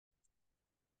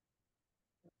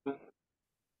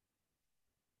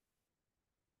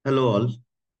Hello all,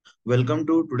 welcome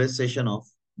to today's session of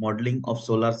modeling of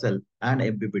solar cell and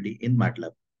MPPT in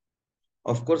MATLAB.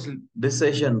 Of course, this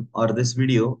session or this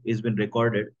video is been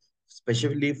recorded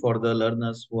specially for the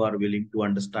learners who are willing to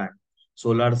understand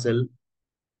solar cell,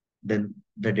 then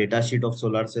the data sheet of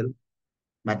solar cell,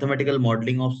 mathematical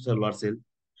modeling of solar cell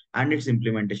and its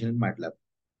implementation in MATLAB.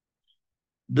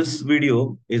 This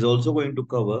video is also going to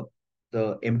cover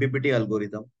the MPPT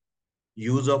algorithm,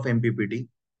 use of MPPT,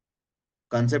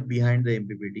 concept behind the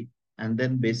MPPT, and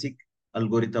then basic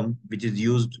algorithm which is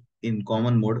used in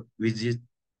common mode, which is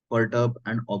perturb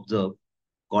and observe,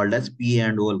 called as PA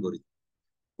and O algorithm.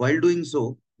 While doing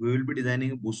so, we will be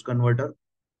designing a boost converter,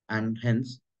 and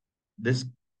hence this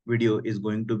video is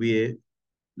going to be a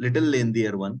little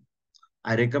lengthier one.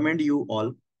 I recommend you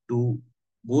all to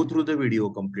go through the video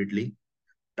completely,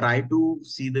 try to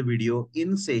see the video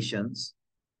in sessions,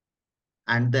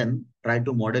 and then try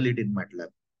to model it in MATLAB.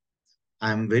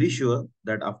 I am very sure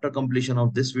that after completion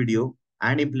of this video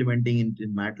and implementing it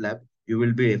in MATLAB, you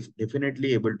will be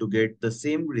definitely able to get the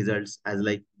same results as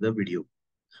like the video,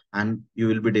 and you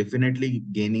will be definitely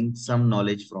gaining some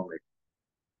knowledge from it.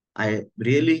 I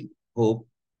really hope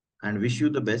and wish you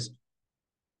the best.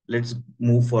 Let's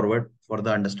move forward for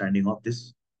the understanding of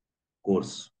this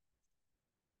course.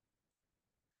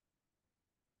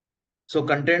 So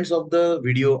contents of the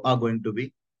video are going to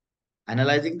be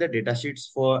analyzing the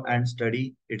datasheets for and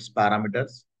study its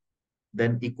parameters,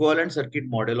 then equivalent circuit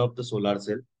model of the solar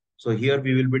cell. So here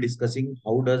we will be discussing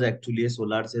how does actually a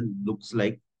solar cell looks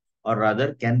like, or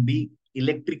rather can be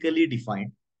electrically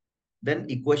defined. Then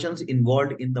equations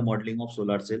involved in the modeling of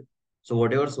solar cell. So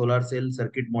whatever solar cell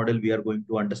circuit model we are going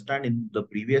to understand in the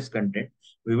previous content,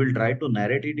 we will try to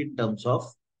narrate it in terms of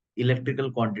electrical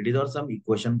quantities or some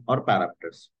equation or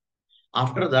parameters.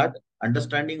 After that,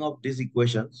 understanding of these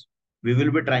equations, we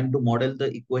will be trying to model the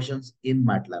equations in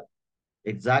MATLAB.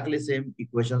 Exactly same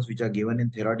equations which are given in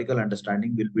theoretical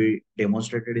understanding will be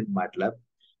demonstrated in MATLAB,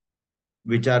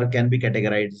 which are can be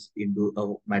categorized into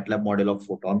a MATLAB model of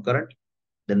photon current,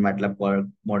 then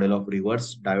MATLAB model of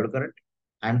reverse diode current.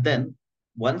 And then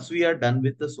once we are done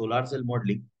with the solar cell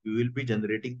modeling, we will be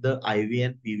generating the IV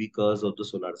and PV curves of the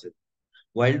solar cell.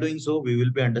 While doing so, we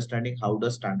will be understanding how the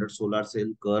standard solar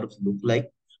cell curves look like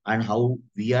and how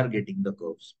we are getting the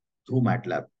curves through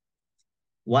MATLAB.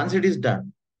 Once it is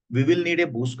done, we will need a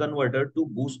boost converter to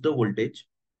boost the voltage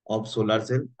of solar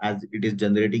cell as it is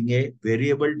generating a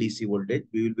variable DC voltage.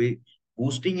 We will be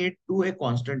boosting it to a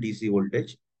constant DC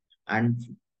voltage, and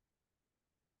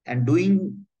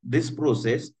doing this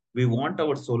process, we want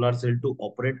our solar cell to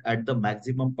operate at the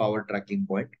maximum power tracking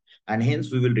point, and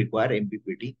hence we will require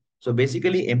MPPT. So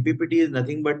basically, MPPT is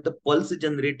nothing but the pulse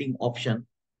generating option,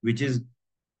 which is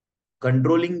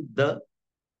controlling the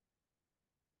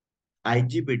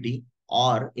IGBT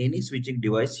or any switching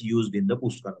device used in the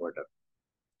boost converter.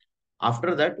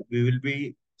 After that, we will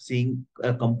be seeing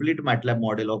a complete MATLAB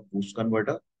model of boost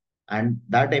converter, and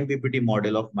that MPPT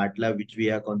model of MATLAB, which we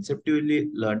have conceptually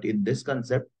learned in this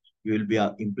concept, we will be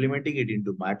implementing it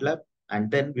into MATLAB, and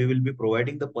then we will be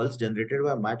providing the pulse generated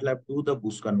by MATLAB to the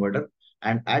boost converter.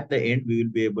 And at the end, we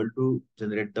will be able to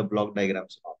generate the block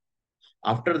diagrams.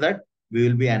 After that, we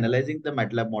will be analyzing the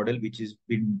MATLAB model, which is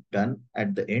been done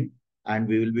at the end, and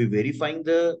we will be verifying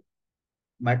the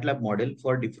MATLAB model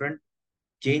for different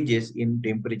changes in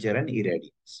temperature and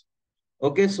irradiance.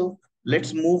 Okay, so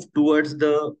let's move towards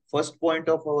the first point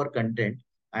of our content.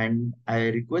 And I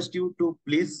request you to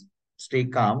please stay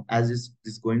calm as this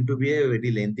is going to be a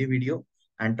very lengthy video,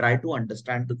 and try to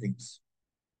understand the things.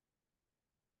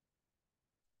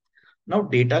 Now,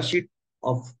 data sheet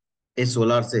of a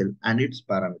solar cell and its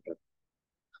parameter.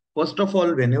 First of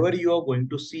all, whenever you are going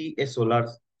to see a solar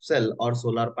cell or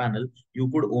solar panel, you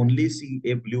could only see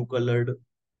a blue colored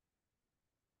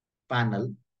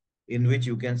panel in which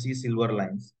you can see silver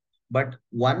lines. But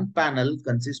one panel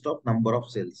consists of number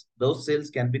of cells. Those cells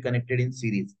can be connected in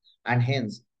series, and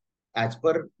hence, as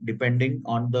per depending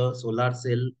on the solar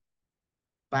cell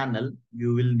panel,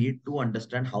 you will need to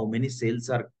understand how many cells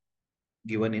are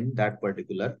given in that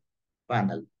particular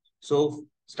panel. So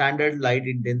standard light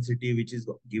intensity, which is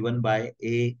given by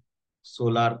a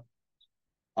solar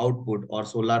output or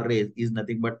solar rays, is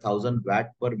nothing but 1000 watt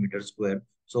per meter square.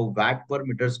 So watt per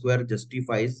meter square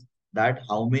justifies that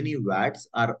how many watts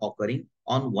are occurring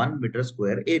on 1 meter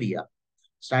square area.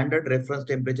 Standard reference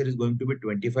temperature is going to be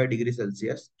 25 degrees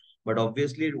Celsius. But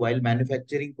obviously, while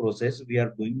manufacturing process, we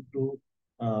are going to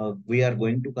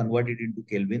convert it into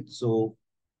Kelvin. So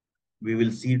we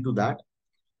will see to that.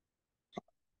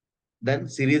 Then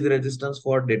series resistance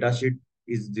for datasheet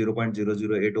is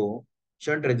 0.008 ohm.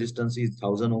 Shunt resistance is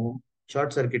 1000 ohm.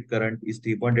 short circuit current is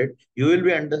 3.8. You will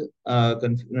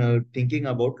be thinking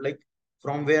about like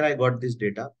from where I got this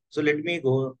data. So let me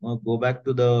go back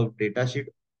to the data sheet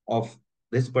of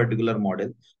this particular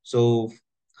model. So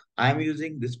I'm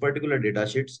using this particular data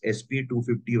sheets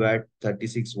SP250 watt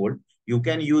 36 volt. You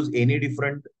can use any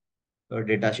different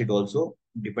data sheet also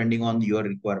depending on your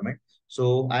requirement.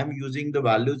 So I'm using the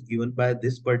values given by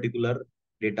this particular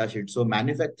data sheet. So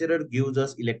manufacturer gives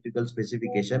us electrical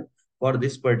specification for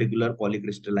this particular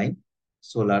polycrystalline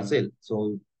solar cell.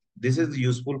 So this is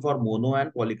useful for mono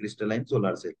and polycrystalline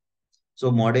solar cell.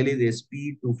 So model is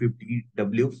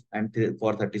SP250W and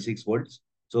for 36 volts.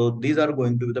 So these are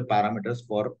going to be the parameters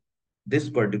for this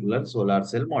particular solar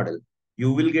cell model.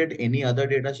 You will get any other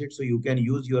data sheet, so you can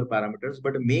use your parameters,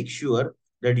 but make sure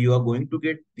that you are going to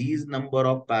get these number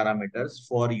of parameters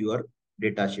for your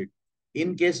data sheet.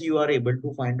 In case you are able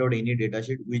to find out any data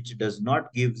sheet which does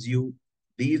not gives you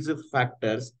these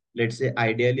factors, let's say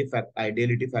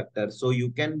ideality factor, so you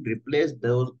can replace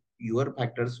those your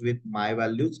factors with my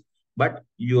values, but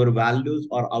your values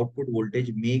or output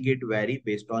voltage may get vary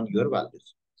based on your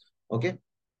values. Okay,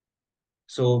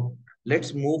 so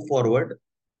let's move forward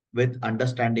with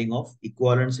understanding of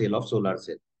equivalent cell of solar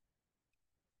cell.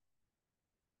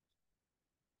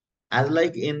 As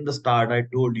like in the start, I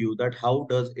told you that how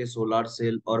does a solar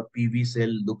cell or PV cell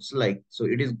looks like. So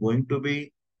it is going to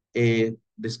be a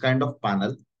this kind of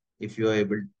panel. If you are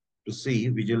able to see,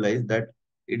 visualize that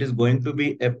it is going to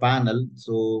be a panel.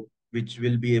 So which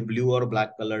will be a blue or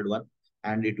black colored one,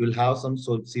 and it will have some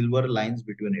silver lines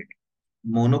between it.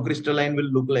 Monocrystalline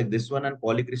will look like this one and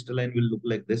polycrystalline will look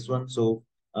like this one. So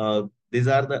these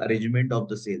are the arrangement of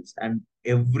the cells and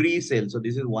every cell. So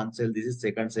this is one cell, this is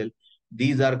second cell.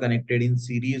 These are connected in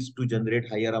series to generate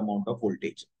higher amount of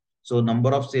voltage. So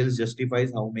number of cells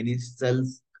justifies how many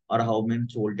cells or how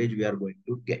much voltage we are going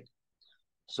to get.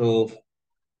 So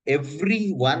every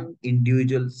one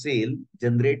individual cell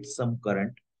generates some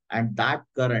current, and that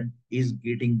current is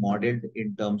getting modeled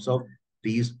in terms of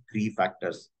these three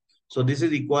factors. So this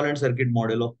is equivalent circuit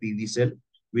model of PV cell,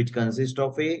 which consists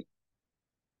of a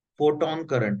photon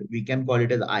current. We can call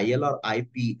it as IL or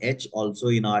IPH also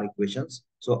in our equations.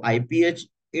 So IPH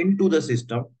into the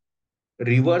system,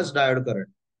 reverse diode current.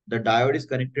 The diode is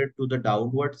connected to the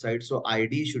downward side, so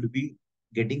ID should be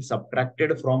getting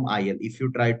subtracted from IL. If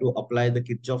you try to apply the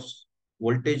Kirchhoff's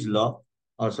voltage law,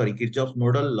 or sorry, Kirchhoff's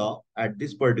nodal law at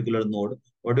this particular node,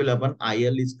 what will happen?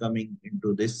 IL is coming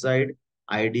into this side,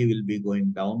 ID will be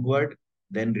going downward,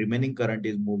 then remaining current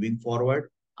is moving forward,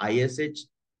 ISH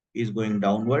is going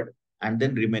downward, and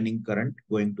then remaining current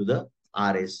going to the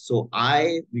RS. So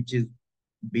I, which is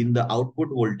been the output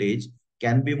voltage,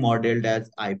 can be modeled as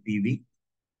IPV,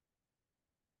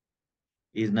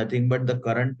 is nothing but the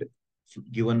current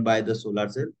given by the solar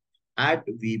cell at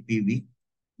VPV,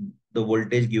 the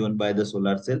voltage given by the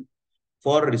solar cell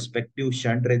for respective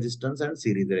shunt resistance and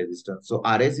series resistance. So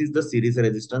RS is the series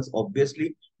resistance.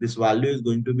 Obviously, this value is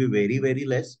going to be very, very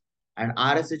less and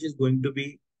RSH is going to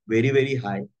be very, very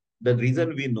high. The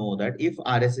reason we know that if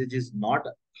RSH is not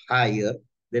higher,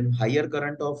 then higher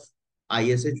current of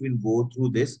ISH will go through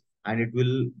this and it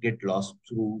will get lost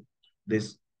through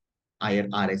this higher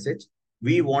RSH.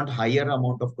 We want higher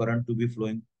amount of current to be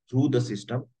flowing through the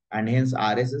system, and hence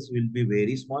RSS will be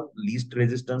very small, least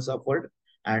resistance upward,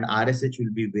 and RSH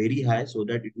will be very high so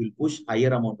that it will push higher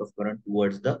amount of current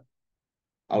towards the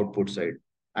output side.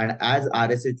 And as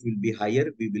RSH will be higher,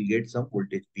 we will get some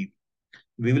voltage PV.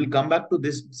 We will come back to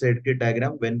this circuit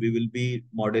diagram when we will be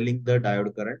modeling the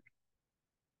diode current.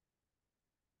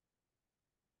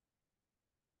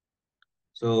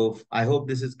 So I hope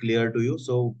this is clear to you.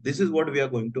 So this is what we are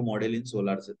going to model in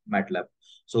solar MATLAB.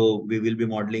 So we will be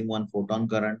modeling one photon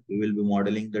current. We will be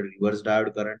modeling the reverse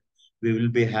diode current. We will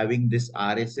be having this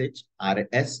RSH,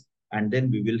 RS, and then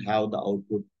we will have the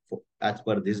output as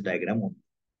per this diagram only.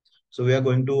 So we are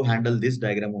going to handle this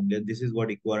diagram only. This is what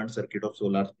equivalent circuit of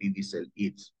solar PV cell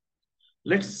is.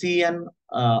 Let's see and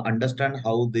understand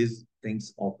how these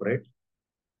things operate.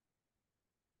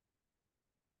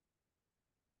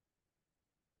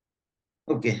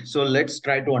 Okay, so let's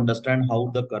try to understand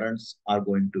how the currents are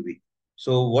going to be.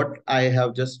 So what I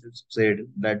have just said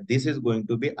that this is going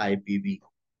to be IPV.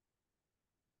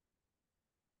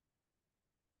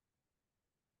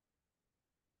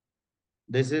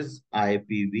 This is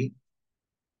IPV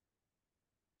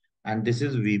and this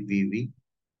is VPV.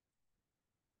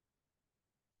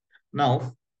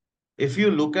 Now, if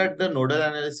you look at the nodal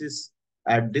analysis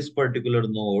at this particular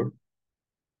node,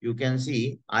 you can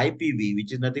see IPV,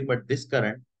 which is nothing but this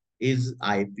current, is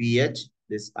IPH.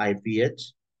 This IPH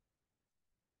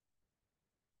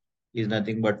is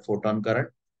nothing but photon current.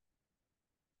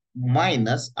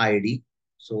 minus ID.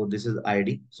 So this is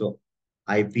ID. So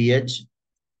IPH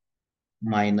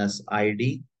minus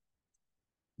ID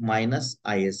minus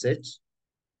ISH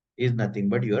is nothing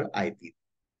but your IP.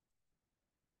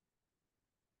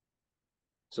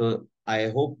 So I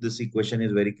hope this equation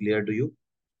is very clear to you.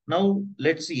 Now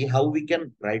let's see how we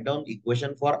can write down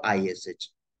equation for ISH.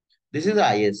 This is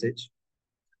ISH.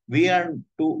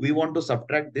 We want to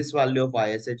subtract this value of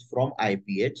ISH from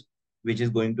IPH, which is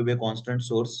going to be a constant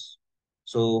source.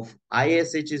 So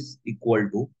ISH is equal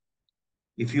to,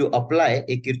 if you apply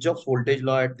a Kirchhoff's voltage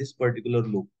law at this particular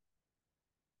loop,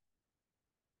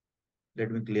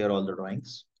 let me clear all the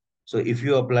drawings. So if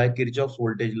you apply Kirchhoff's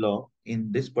voltage law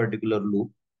in this particular loop,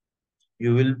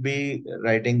 you will be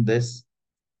writing this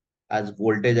as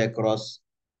voltage across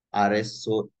RS.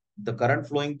 So the current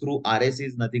flowing through RS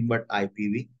is nothing but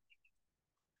IPV.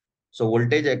 So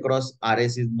voltage across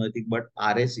RS is nothing but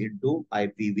RS into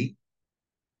IPV.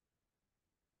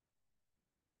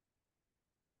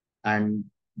 And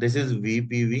this is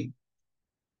VPV.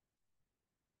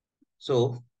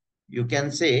 So you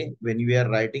can say when we are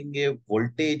writing a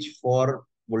voltage for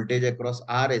voltage across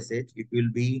RSH, it will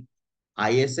be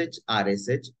ISH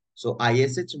RSH. So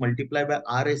ISH multiplied by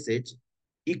RSH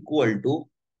equal to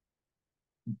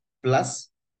plus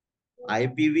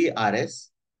IPV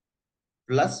RS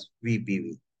plus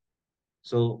VPV.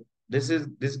 So this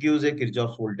gives a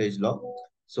Kirchhoff's voltage law.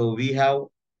 So we have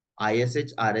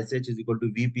ISH RSH is equal to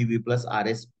VPV plus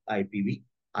RS IPV.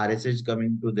 RSH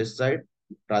coming to this side.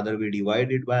 Rather we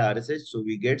divide it by RSH. So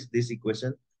we get this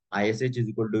equation. ISH is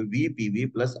equal to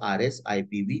VPV plus RS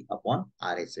IPV upon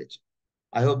RSH.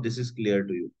 I hope this is clear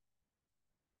to you.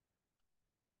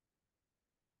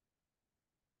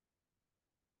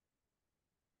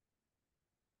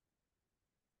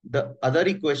 The other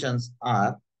equations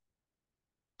are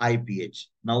IPH.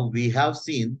 Now we have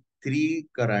seen three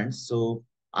currents. So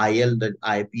IL, the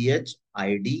IPH,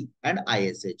 ID, and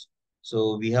ISH.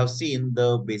 So we have seen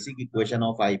the basic equation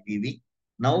of IPV.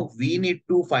 Now we need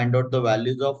to find out the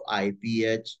values of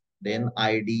IPH, then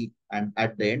ID, and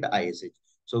at the end ISH.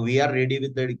 So we are ready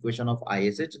with the equation of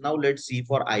ISH. Now let's see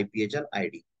for IPH and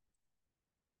ID.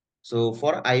 So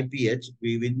for IPH,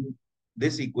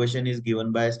 this equation is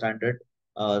given by standard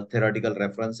theoretical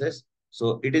references.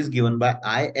 So it is given by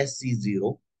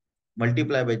ISC0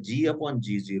 multiplied by G upon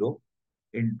G0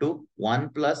 into 1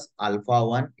 plus alpha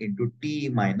 1 into T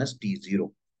minus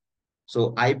T0.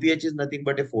 So IPH is nothing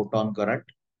but a photon current.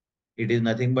 It is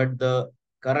nothing but the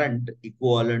current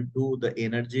equivalent to the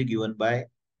energy given by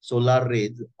solar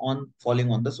rays on falling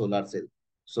on the solar cell.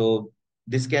 So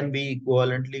this can be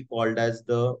equivalently called as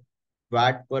the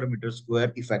watt per meter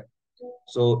square effect.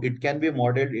 So it can be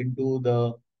modeled into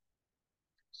the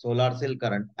solar cell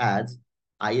current as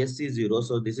ISC0.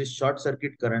 So this is short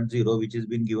circuit current 0, which has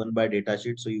been given by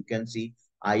datasheet. So you can see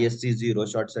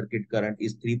ISC0 short circuit current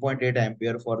is 3.8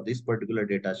 ampere for this particular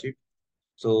datasheet.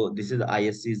 So this is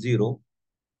ISC0.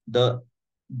 The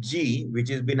G, which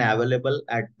has been available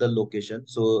at the location.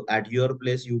 So at your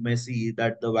place, you may see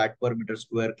that the watt per meter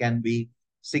square can be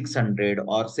 600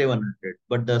 or 700,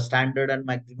 but the standard and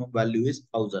maximum value is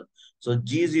 1000. So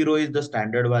G0 is the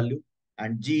standard value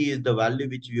and G is the value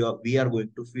which we are going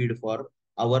to feed for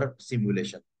our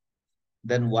simulation.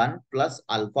 Then 1 plus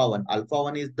alpha 1. Alpha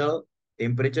 1 is the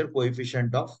temperature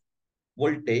coefficient of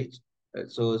voltage.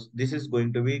 So this is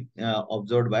going to be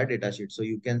observed by datasheet. So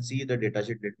you can see the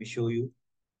datasheet. Let me show you.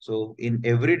 So in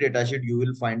every datasheet, you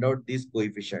will find out these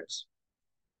coefficients.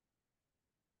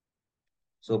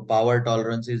 So power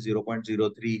tolerance is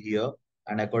 0.03 here.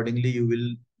 And accordingly, you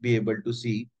will be able to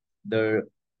see the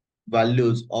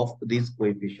values of these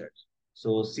coefficients.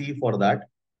 So see for that.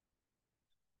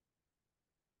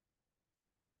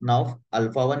 Now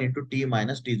alpha 1 into T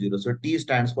minus T0. So T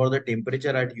stands for the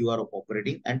temperature at you are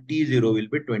operating and T0 will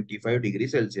be 25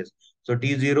 degrees Celsius. So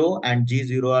T0 and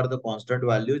G0 are the constant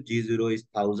values. G0 is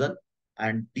 1000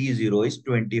 and T0 is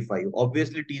 25.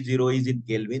 Obviously T0 is in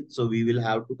Kelvin. So we will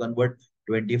have to convert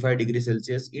 25 degrees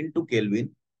Celsius into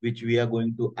Kelvin, which we are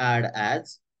going to add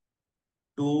as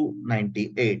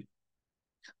 298.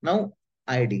 Now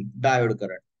ID, diode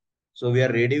current. So we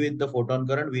are ready with the photon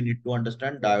current. We need to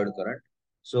understand diode current.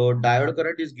 So diode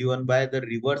current is given by the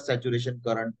reverse saturation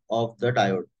current of the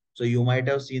diode. So you might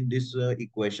have seen this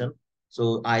equation.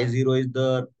 So I0 is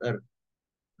the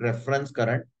reference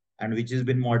current and which has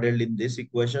been modeled in this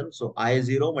equation. So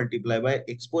I0 multiplied by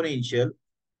exponential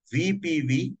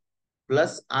VPV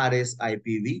plus RS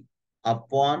IPV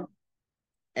upon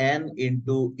N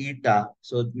into eta.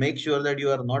 So make sure that you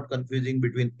are not confusing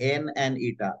between N and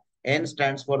eta. N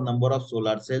stands for number of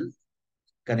solar cells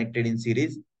connected in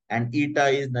series and eta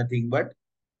is nothing but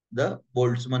the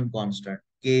Boltzmann constant.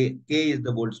 K is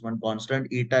the Boltzmann constant.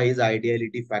 Eta is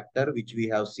ideality factor, which we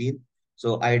have seen.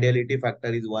 So ideality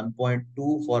factor is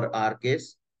 1.2 for our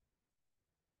case.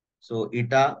 So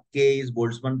eta K is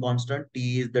Boltzmann constant,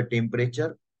 T is the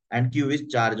temperature, and Q is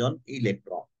charge on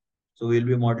electron. So we'll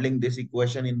be modeling this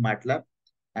equation in MATLAB,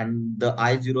 and the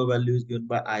I0 value is given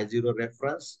by I0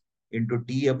 reference into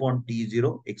T upon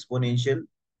T0 exponential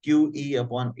QE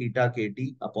upon eta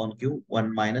KT upon Q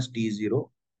 1 minus T0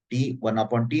 T 1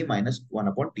 upon T minus 1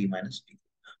 upon T minus T.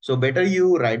 So better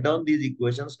you write down these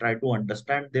equations, try to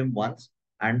understand them once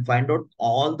and find out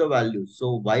all the values.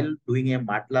 So while doing a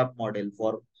MATLAB model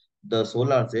for the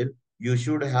solar cell, you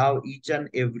should have each and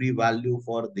every value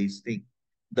for this thing.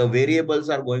 The variables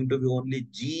are going to be only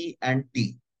G and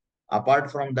T.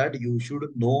 Apart from that, you should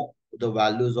know the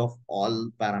values of all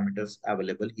parameters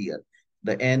available here.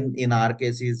 The N in our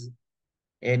case is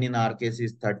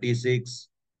 36.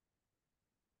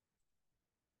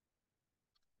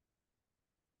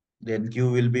 Then Q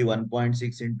will be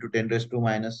 1.6 into 10 raised to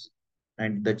minus,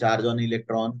 and the charge on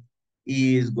electron.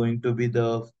 E is going to be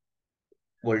the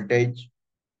voltage.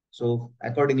 So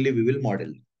accordingly, we will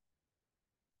model.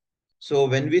 So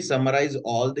when we summarize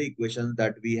all the equations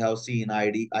that we have seen,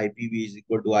 IPV is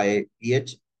equal to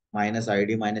IH minus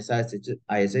ID minus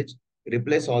ISH,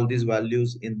 replace all these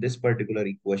values in this particular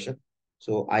equation.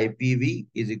 So IPV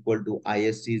is equal to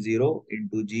ISC0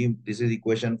 into G. This is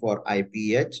equation for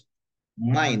IPH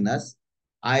minus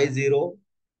I0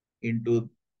 into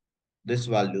this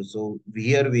value. So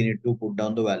here we need to put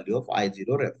down the value of I0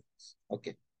 reference.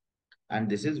 Okay. And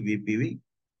this is VPV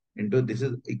into this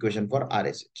is equation for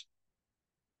RSH.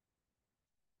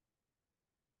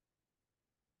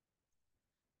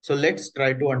 So let's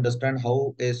try to understand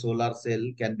how a solar cell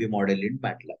can be modeled in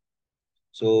MATLAB.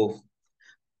 So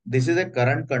this is a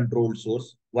current controlled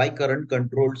source. Why current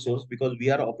controlled source? Because we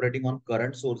are operating on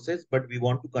current sources, but we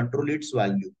want to control its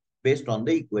value based on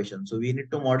the equation. So we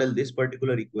need to model this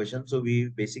particular equation. So we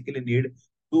basically need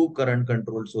two current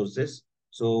controlled sources.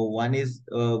 So one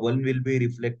will be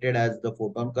reflected as the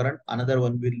photon current, another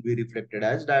one will be reflected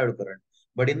as diode current,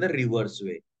 but in the reverse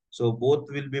way. So both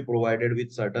will be provided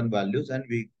with certain values, and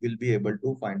we will be able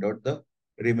to find out the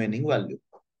remaining value.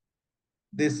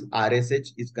 This RSH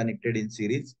is connected in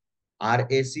series.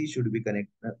 RAC should be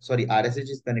connected. Sorry, RSH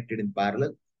is connected in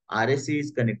parallel. RAC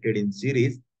is connected in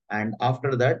series. And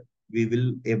after that, we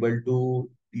will able to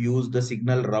use the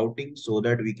signal routing so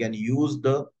that we can use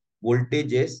the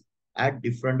voltages at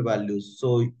different values.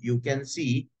 So you can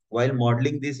see while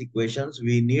modeling these equations,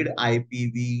 we need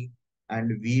IPV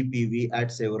and VPV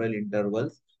at several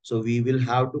intervals. So we will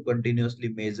have to continuously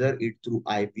measure it through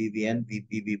IPV and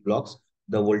VPV blocks,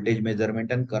 the voltage measurement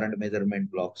and current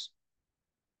measurement blocks.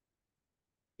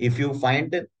 If you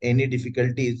find any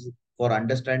difficulties for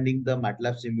understanding the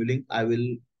MATLAB Simulink,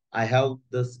 I have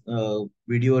this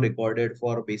video recorded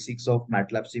for basics of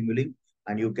MATLAB Simulink,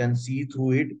 and you can see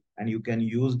through it and you can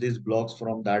use these blocks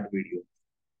from that video.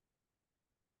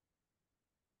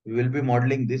 We will be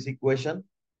modeling this equation.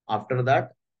 After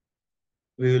that,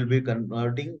 we will be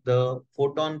converting the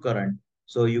photon current.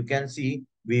 So you can see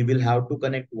we will have to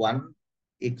connect one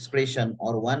expression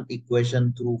or one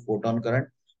equation through photon current,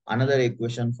 another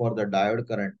equation for the diode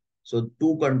current. So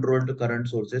two controlled current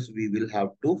sources we will have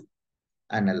to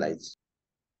analyze.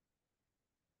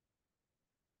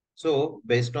 So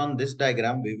based on this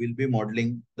diagram, we will be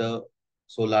modeling the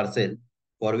solar cell,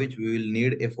 for which we will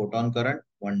need a photon current,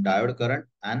 one diode current,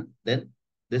 and then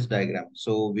this diagram.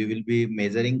 So we will be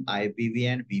measuring IPV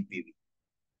and VPV.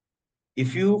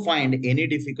 If you find any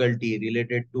difficulty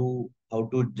related to how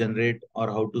to generate or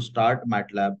how to start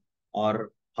MATLAB,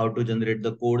 or how to generate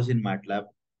the codes in MATLAB,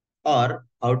 or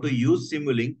how to use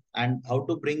Simulink and how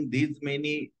to bring these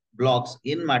many blocks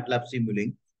in MATLAB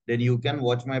Simulink, then you can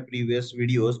watch my previous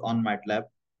videos on MATLAB,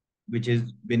 which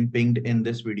has been pinged in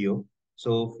this video.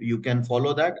 So you can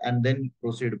follow that and then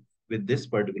proceed with this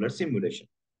particular simulation.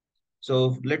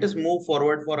 So let us move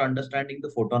forward for understanding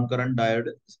the photon current diode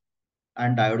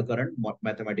and diode current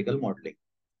mathematical modeling.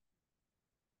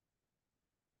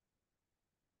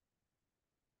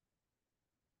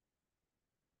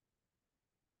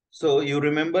 So you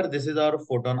remember this is our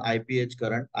photon IPH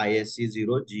current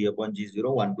ISC0 G upon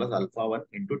G0 1 plus alpha 1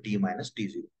 into T minus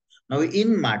T0. Now in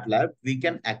MATLAB, we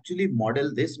can actually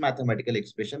model this mathematical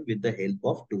expression with the help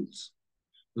of tools.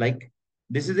 Like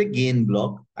this is a gain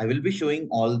block. I will be showing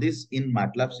all this in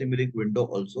MATLAB Simulink window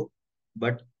also,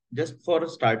 but just for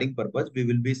starting purpose, we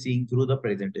will be seeing through the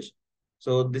presentation.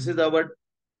 So this is our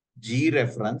G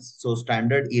reference, so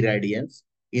standard irradiance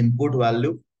input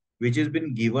value, which has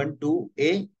been given to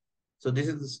a, so this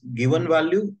is given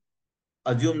value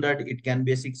assume that it can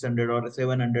be a 600 or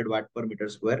 700 watt per meter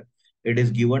square. It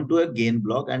is given to a gain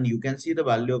block, and you can see the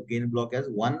value of gain block as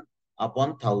 1 upon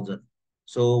 1000.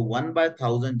 So 1 by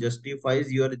 1000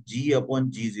 justifies your G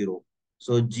upon G0.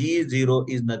 So G0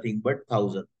 is nothing but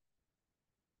 1000.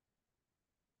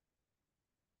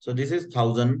 So this is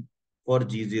 1000 for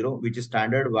G0, which is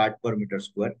standard watt per meter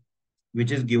square,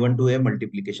 which is given to a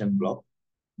multiplication block.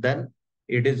 Then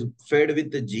it is fed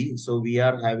with the G. So we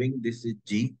are having this is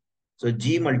G. So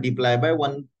G multiplied by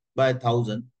 1 by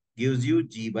 1000 gives you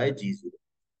G by G0.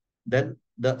 Then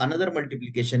the another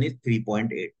multiplication is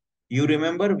 3.8. You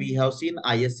remember we have seen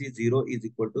ISC 0 is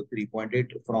equal to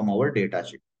 3.8 from our data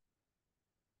sheet.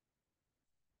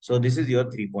 So this is your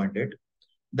 3.8.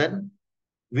 Then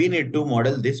we need to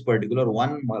model this particular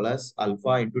 1 plus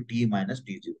alpha into T minus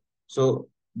T0. So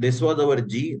this was our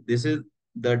G. This is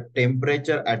the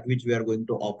temperature at which we are going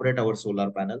to operate our solar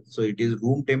panel. So it is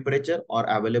room temperature or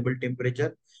available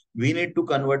temperature. We need to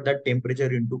convert that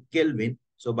temperature into Kelvin.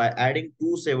 So by adding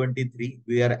 273,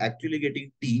 we are actually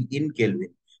getting T in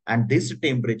Kelvin. And this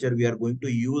temperature we are going to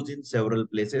use in several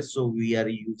places. So we are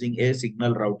using a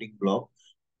signal routing block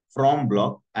from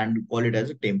block and call it as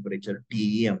a temperature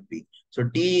TEMP. So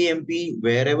TEMP,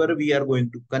 wherever we are going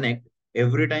to connect,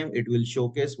 every time it will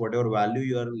showcase whatever value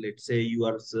you are, let's say you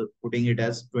are putting it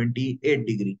as 28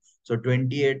 degree. So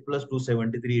 28 plus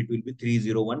 273, it will be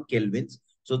 301 kelvins.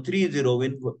 So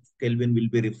 301 Kelvin will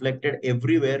be reflected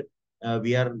everywhere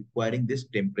we are requiring this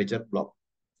temperature block.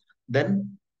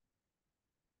 Then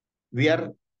we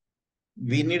are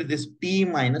we need this T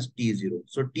minus T0.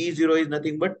 So T0 is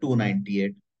nothing but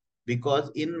 298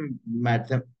 because in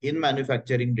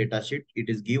manufacturing data sheet, it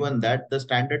is given that the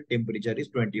standard temperature is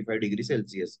 25 degrees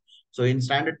Celsius. So in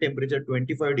standard temperature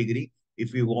 25 degree,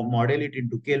 if we model it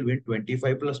into Kelvin,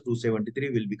 25 plus 273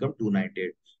 will become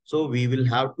 298. So we will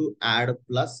have to add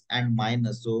plus and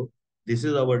minus. So this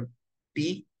is our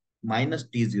T minus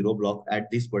T0 block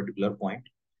at this particular point.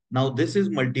 Now this is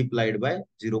multiplied by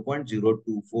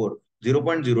 0.024.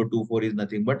 0.024 is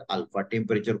nothing but alpha,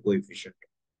 temperature coefficient.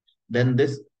 Then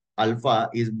this alpha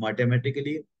is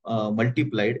mathematically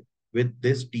multiplied with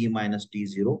this T minus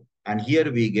T0. And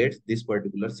here we get this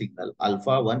particular signal,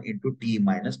 alpha 1 into T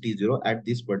minus T0 at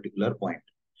this particular point.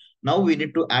 Now we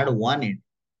need to add 1 in.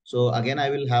 So again, I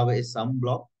will have a sum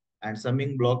block, and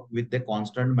summing block with the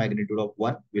constant magnitude of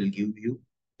 1 will give you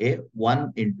a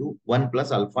 1 into 1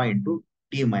 plus alpha into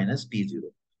T minus T0.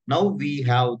 Now we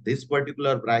have this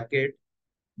particular bracket,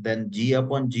 then G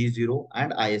upon G0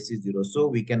 and ISC 0. So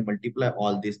we can multiply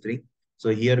all these three. So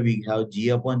here we have G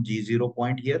upon G0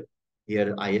 point here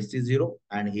ISC 0,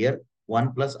 and here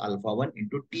 1 plus alpha 1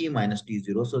 into T minus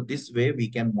T0. So this way we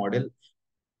can model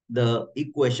the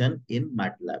equation in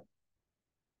MATLAB.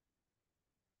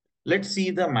 Let's see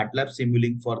the MATLAB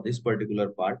simulating for this particular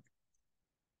part.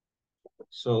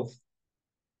 So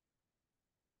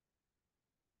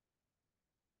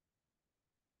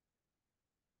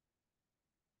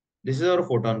this is our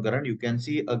photon current. You can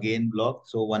see a gain block.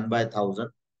 So 1 by 1000.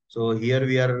 So here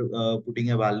we are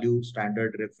putting a value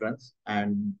standard reference,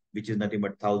 and which is nothing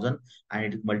but 1000, and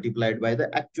it is multiplied by the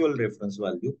actual reference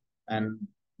value. And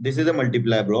this is a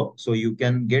multiply block. So you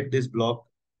can get this block.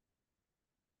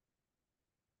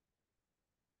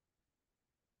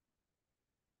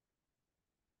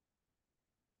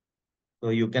 So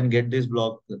you can get this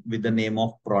block with the name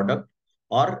of product,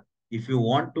 or if you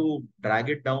want to drag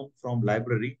it down from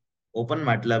library, open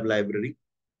MATLAB library.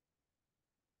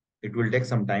 It will take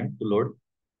some time to load.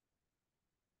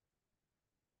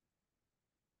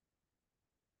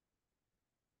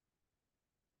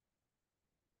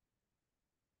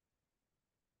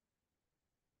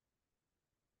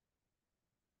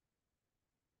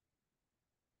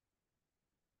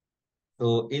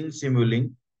 So in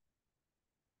Simulink,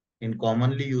 in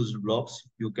commonly used blocks,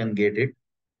 you can get it.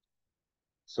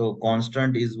 So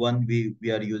constant is one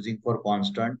we are using for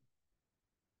constant.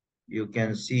 You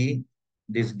can see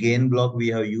this gain block we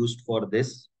have used for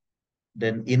this.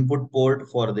 Then input port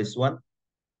for this one.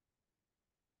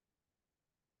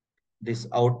 This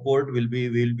output we'll be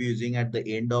using at the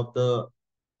end of the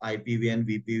IPV and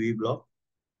VPV block.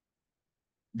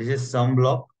 This is sum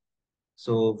block.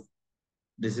 So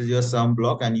this is your sum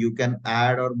block, and you can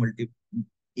add or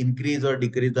increase or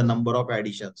decrease the number of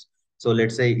additions. So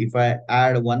let's say if I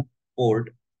add one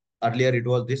port, earlier it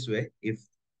was this way.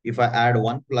 If I add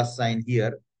one plus sign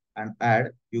here and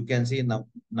add, you can see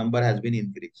number has been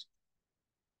increased.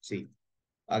 See,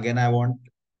 again, I want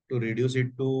to reduce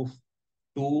it to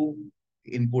two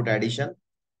input addition.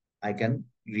 I can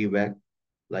rework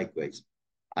likewise.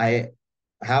 I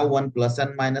have one plus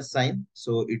and minus sign.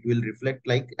 So it will reflect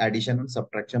like addition and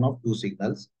subtraction of two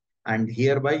signals. And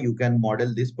hereby you can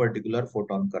model this particular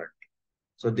photon current.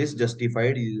 So this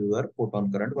justified your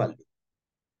photon current value.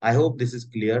 I hope this is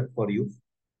clear for you.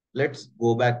 Let's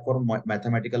go back for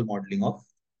mathematical modeling of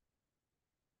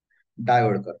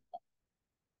diode current.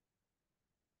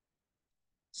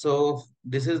 So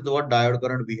this is what diode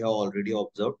current we have already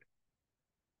observed.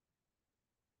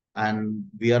 And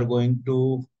we are going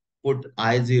to put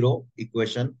I0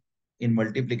 equation in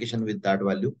multiplication with that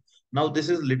value. Now this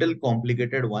is little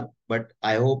complicated one, but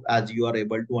I hope as you are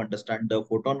able to understand the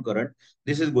photon current,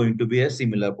 this is going to be a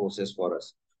similar process for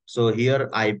us. So here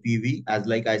IPV, as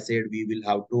like I said, we will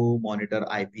have to monitor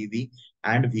IPV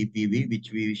and VPV,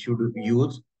 which we should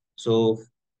use. So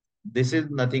this is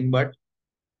nothing but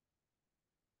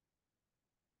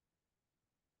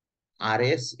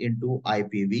RS into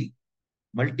IPV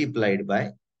multiplied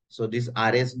by, so this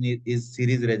RS is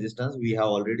series resistance. We have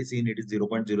already seen it is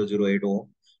 0.008 ohm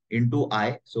into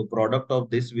I. So product of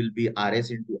this will be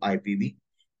RS into IPV.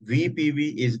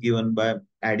 VPV is given by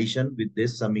addition with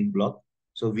this summing block.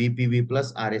 So VPV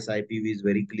plus RS IPV is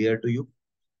very clear to you.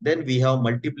 Then we have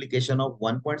multiplication of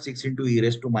 1.6 into e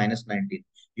raised to minus 19.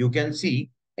 You can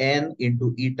see n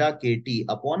into eta kt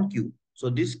upon q. So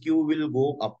this q will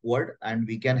go upward and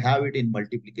we can have it in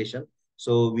multiplication.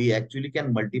 So we actually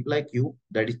can multiply q,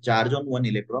 that is charge on one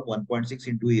electron, 1.6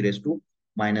 into e raised to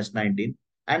minus 19.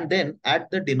 And then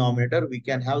at the denominator, we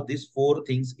can have these four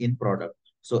things in product.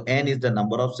 So n is the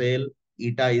number of cell,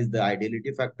 eta is the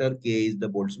ideality factor, k is the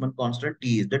Boltzmann constant,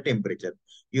 T is the temperature.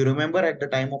 You remember at the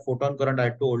time of photon current, I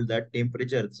told that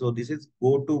temperature. So this is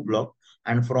go to block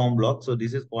and from block. So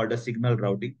this is called a signal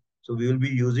routing. So we will be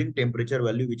using temperature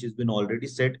value, which has been already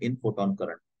set in photon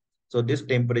current. So this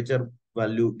temperature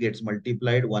value gets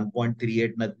multiplied.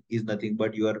 1.38 is nothing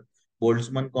but your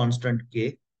Boltzmann constant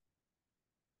K.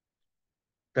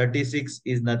 36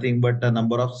 is nothing but the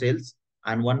number of cells.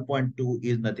 And 1.2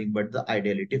 is nothing but the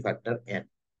ideality factor N.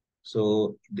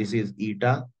 So this is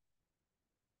eta,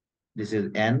 this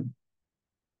is N,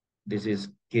 this is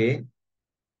K,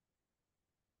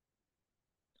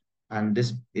 and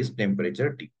this is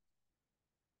temperature T.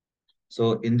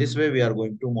 So in this way, we are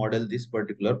going to model this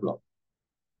particular block.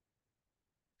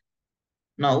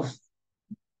 Now,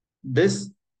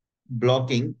 this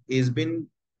blocking is been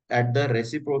at the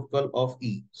reciprocal of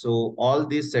E. So all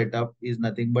this setup is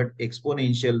nothing but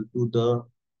exponential to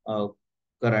the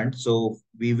current. So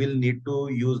we will need to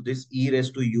use this E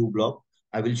raised to U block.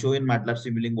 I will show in MATLAB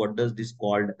Simulink what does this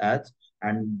called as.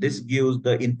 And this gives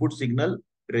the input signal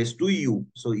raised to U.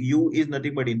 So U is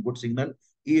nothing but input signal.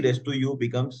 E raised to U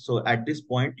becomes, so at this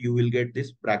point, you will get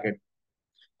this bracket.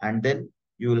 And then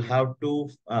you will have to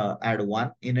add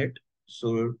 1 in it,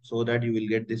 so that you will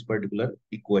get this particular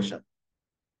equation.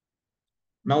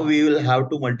 Now we will have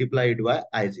to multiply it by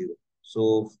I0.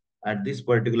 So at this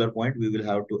particular point, we will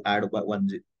have to add by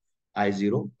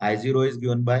I0. I0 is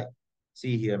given by,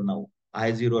 see here now,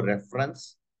 I0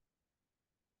 reference.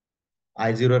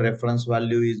 I0 reference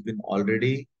value is been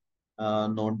already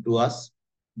known to us.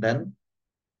 Then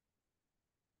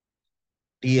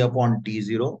T upon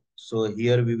T0. So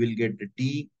here we will get the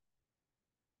T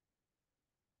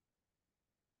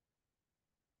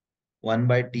 1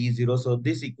 by T0. So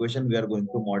this equation we are going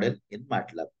to model in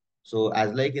MATLAB. So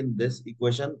as like in this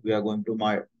equation, we are going to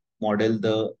model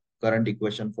the current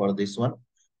equation for this one.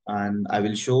 And I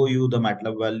will show you the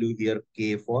MATLAB value here,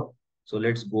 K for. So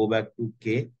let's go back to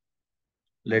K.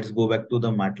 Let's go back to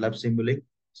the MATLAB Simulink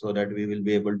so that we will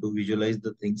be able to visualize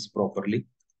the things properly.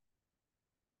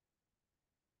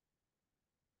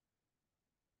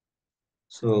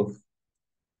 So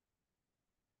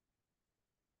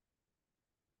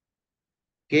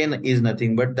K is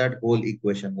nothing but that whole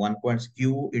equation, 1 point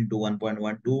q into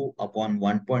 1.12 upon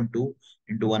 1.2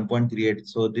 into 1.38.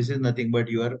 So this is nothing but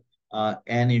your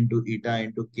n into eta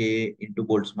into k into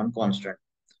Boltzmann constant,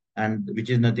 and which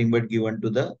is nothing but given to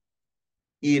the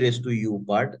e raised to u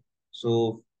part.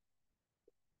 So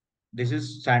this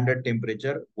is standard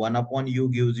temperature. 1 upon u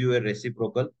gives you a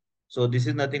reciprocal. So this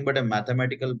is nothing but a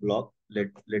mathematical block. Let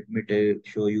me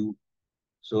show you.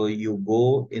 So you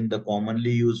go in the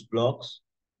commonly used blocks.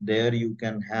 There you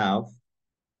can have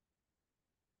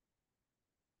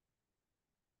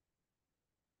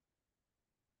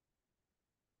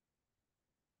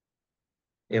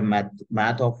a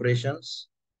math operations.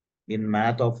 In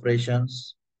math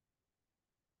operations,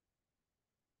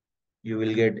 you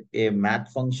will get a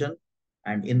math function.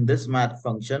 And in this math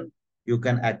function, you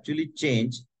can actually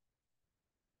change.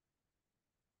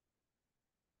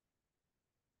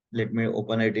 Let me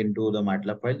open it into the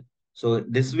MATLAB file. So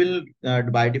this will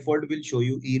by default will show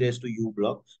you e raised to u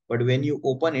block, but when you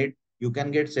open it, you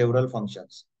can get several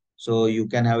functions. So you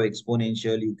can have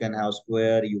exponential, you can have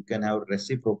square, you can have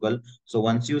reciprocal. So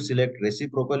once you select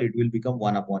reciprocal, it will become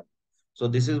 1 upon. So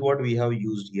this is what we have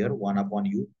used here, 1 upon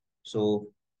u. So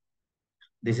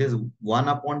this is 1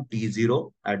 upon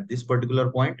T0 at this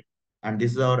particular point, and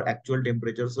this is our actual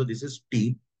temperature. So this is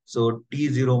T. So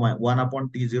T0 1 upon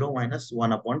T0 minus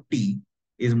 1 upon T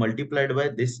is multiplied by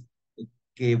this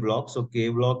K block. So K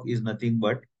block is nothing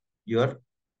but your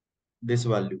this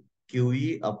value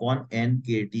QE upon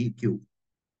NKTQ.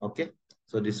 Okay.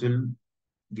 So this will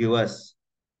give us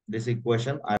this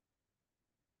equation.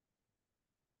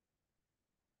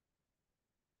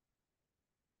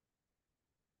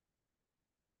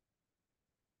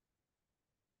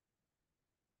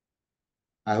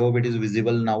 I hope it is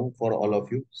visible now for all of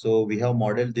you. So we have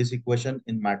modeled this equation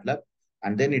in MATLAB,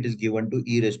 and then it is given to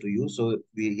e raised to u. So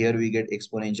here we get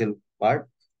exponential part.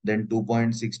 Then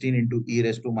 2.16 into e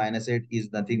raised to minus 8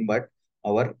 is nothing but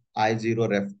our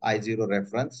I0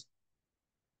 reference.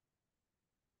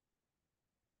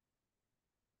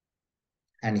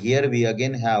 And here we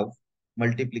again have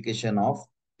multiplication of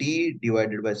T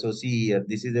divided by, so see here,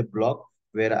 this is a block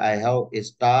where I have a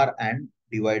star and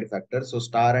divide factor. So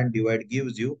star and divide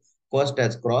gives you first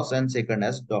as cross and second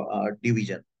as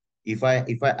division. If I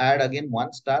add again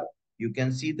one star, you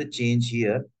can see the change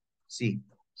here. See,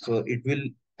 so it will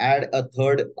add a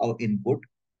third input.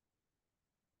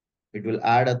 It will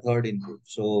add a third input.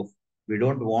 So we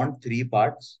don't want three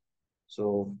parts.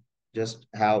 So just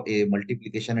have a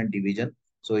multiplication and division.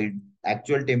 So it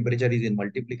actual temperature is in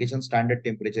multiplication, standard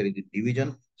temperature is in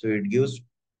division. So it gives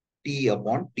T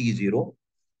upon T0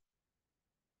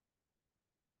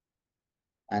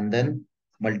 and then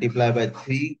multiply by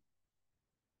 3.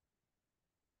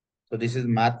 So this is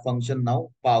math function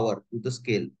now, power to the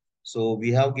scale. So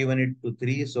we have given it to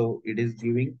 3. So it is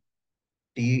giving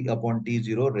T upon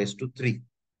T0 raised to 3.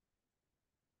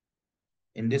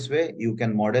 In this way, you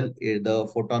can model the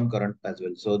photon current as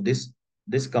well. So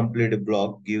this complete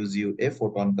block gives you a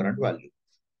photon current value.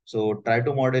 So try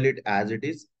to model it as it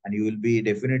is, and you will be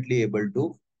definitely able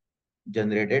to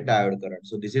generate a diode current.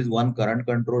 So this is one current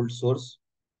controlled source.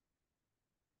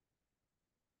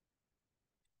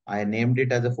 I named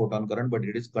it as a photon current, but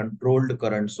it is controlled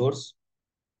current source.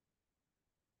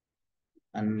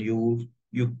 And you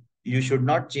should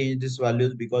not change these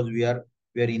values because we are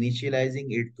initializing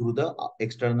it through the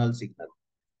external signal.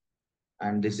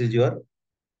 And this is your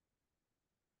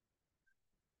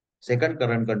second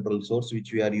current control source,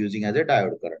 which we are using as a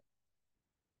diode current,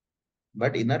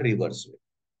 but in a reverse way.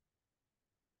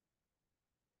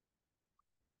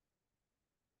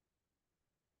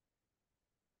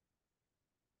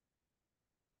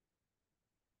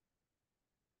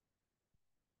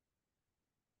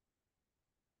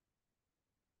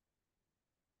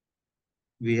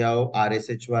 We have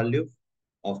RSH value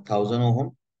of 1000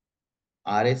 ohm,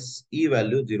 RSE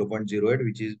value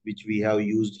 0.08, which we have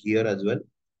used here as well.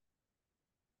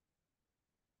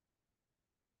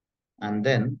 And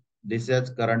then this is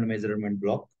current measurement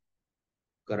block.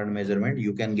 Current measurement,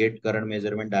 you can get current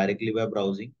measurement directly by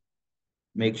browsing.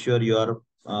 Make sure you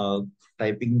are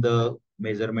typing the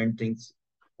measurement things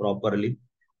properly.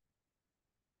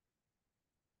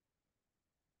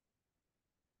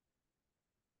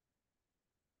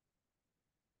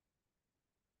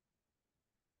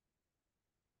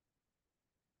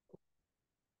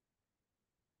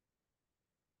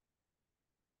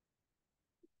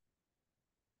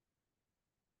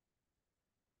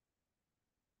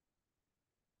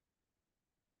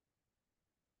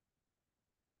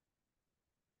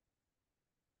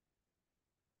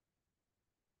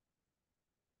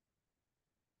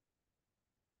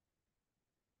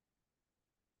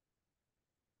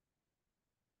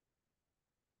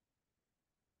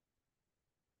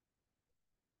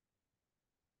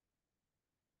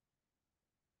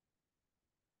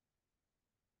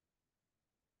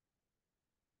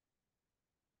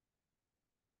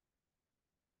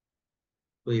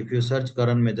 So if you search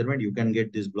current measurement, you can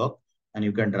get this block and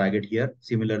you can drag it here.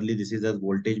 Similarly, this is a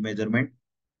voltage measurement.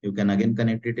 You can again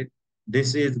connect it.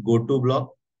 This is go to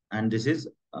block and this is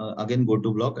again go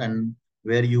to block, and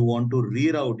where you want to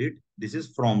reroute it, this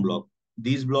is from block.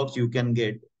 These blocks you can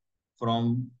get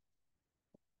from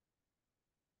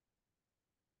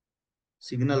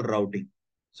signal routing.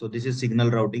 So this is signal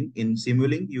routing. In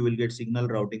Simulink, you will get signal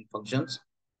routing functions.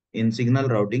 In signal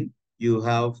routing, you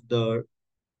have the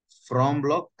from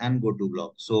block and go to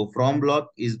block. So from block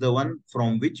is the one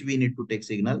from which we need to take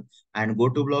signal, and go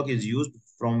to block is used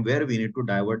from where we need to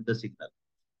divert the signal.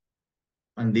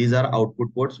 And these are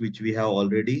output ports which we have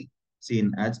already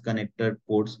seen as connected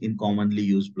ports in commonly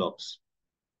used blocks.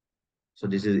 So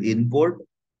this is input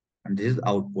and this is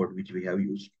output which we have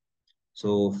used.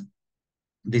 So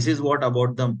this is what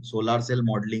about the solar cell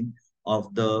modeling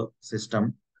of the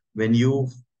system. When you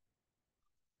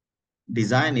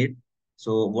design it,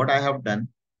 so what I have done,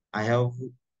 I have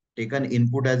taken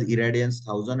input as irradiance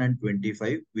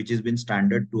 1025, which has been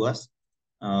standard to us.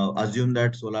 Assume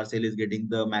that solar cell is getting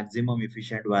the maximum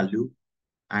efficient value,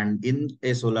 and in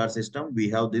a solar system we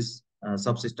have this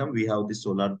subsystem, we have this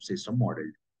solar system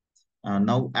modeled.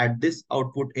 Now at this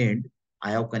output end,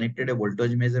 I have connected a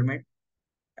voltage measurement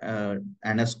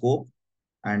and a scope,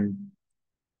 and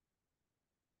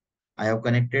I have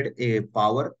connected a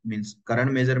power, means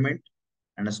current measurement,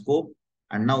 and a scope.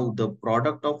 And now the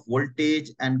product of voltage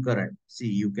and current. See,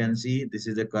 you can see this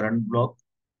is a current block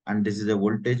and this is a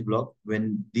voltage block.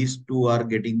 When these two are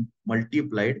getting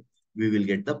multiplied, we will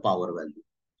get the power value.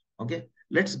 Okay,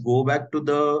 let's go back to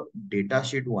the data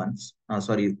sheet once.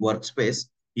 Sorry, workspace.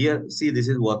 Here, see, this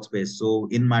is workspace. So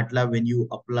in MATLAB, when you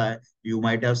apply, you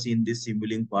might have seen this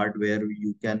simulating part where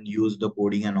you can use the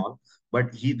coding and all.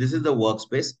 But this is the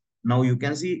workspace. Now you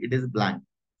can see it is blank.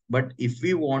 But if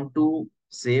we want to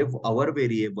save our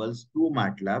variables to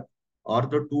MATLAB or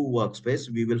the to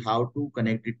workspace, we will have to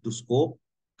connect it to scope.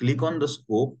 Click on the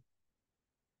scope,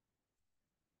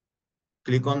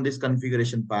 click on this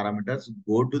configuration parameters,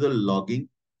 go to the logging,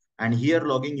 and here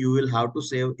logging you will have to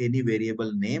save any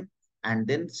variable name and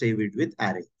then save it with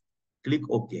array. Click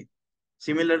OK.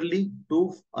 Similarly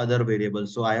to other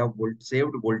variables. So I have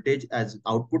saved voltage as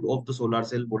output of the solar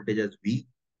cell voltage as V,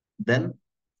 then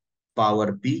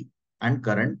power P and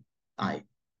current I,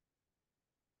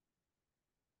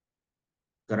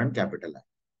 current capital I.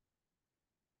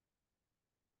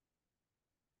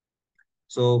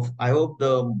 So I hope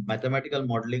the mathematical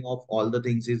modeling of all the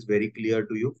things is very clear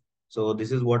to you. So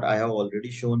this is what I have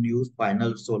already shown you,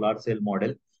 final solar cell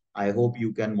model. I hope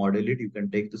you can model it. You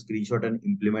can take the screenshot and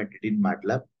implement it in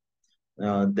MATLAB.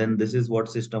 Then this is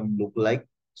what system look like.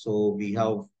 So we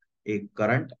have a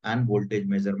current and voltage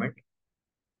measurement.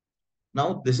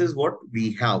 Now this is what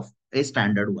we have, a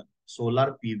standard one,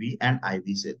 solar PV and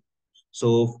IV cell.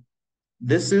 So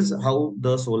this is how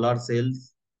the solar cells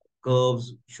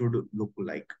curves should look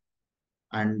like.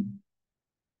 And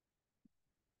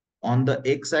on the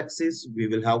x-axis we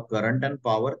will have current and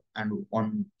power, and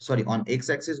on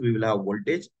x-axis we will have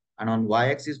voltage, and on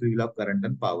y-axis we will have current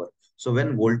and power. So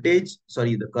when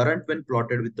the current when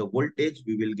plotted with the voltage,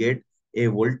 we will get a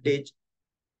voltage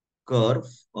curve,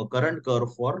 a current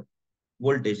curve for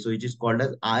voltage. So it is called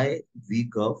as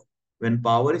IV curve. When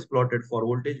power is plotted for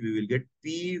voltage, we will get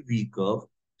PV curve.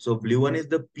 So blue one is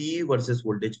the P versus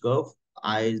voltage curve.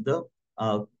 I is the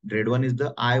red one is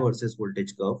the I versus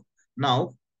voltage curve.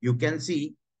 Now you can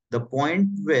see the point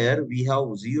where we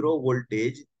have zero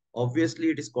voltage. Obviously,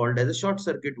 it is called as a short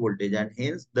circuit voltage, and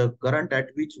hence the current at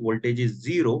which voltage is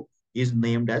zero is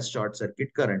named as short circuit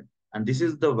current. And this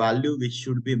is the value which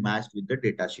should be matched with the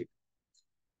data sheet.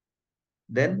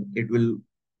 Then it will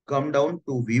come down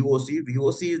to VOC.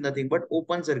 VOC is nothing but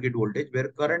open circuit voltage where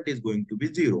current is going to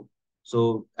be zero.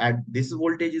 So at this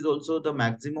voltage is also the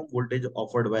maximum voltage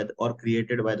offered by or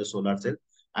created by the solar cell,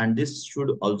 and this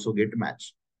should also get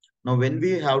matched. Now, when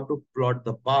we have to plot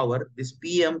the power, this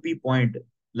PMP point,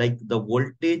 like the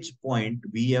voltage point,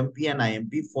 VMP and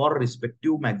IMP for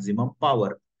respective maximum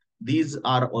power, these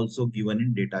are also given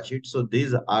in datasheet. So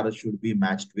these are should be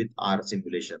matched with our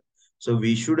simulation. So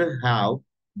we should have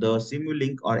the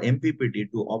Simulink or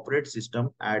MPPT to operate system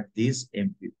at this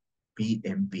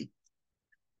PMP.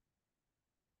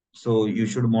 So you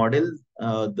should model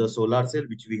the solar cell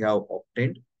which we have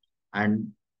obtained, and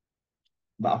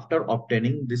after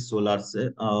obtaining this solar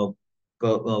cell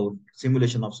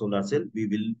simulation of solar cell, we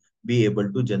will be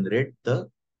able to generate the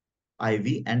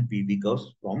IV and PV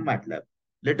curves from MATLAB.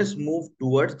 Let us move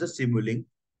towards the Simulink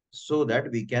so that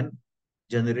we can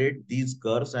generate these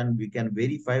curves and we can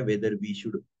verify whether we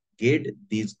should get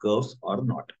these curves or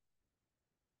not.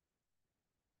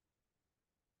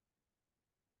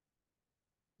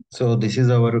 So this is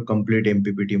our complete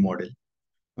MPPT model.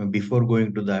 Before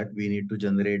going to that, we need to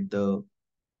generate the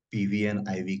PV and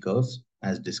IV curves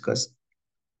as discussed.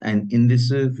 And in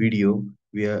this video,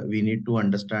 we need to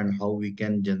understand how we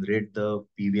can generate the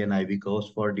PV and IV curves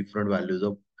for different values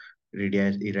of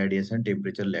irradiation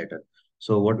temperature later.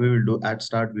 So what we will do at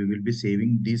start, we will be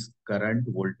saving this current,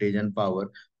 voltage and power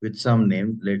with some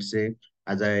name. Let's say,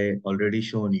 as I already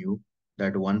shown you,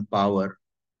 that one power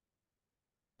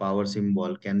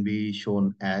symbol can be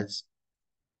shown as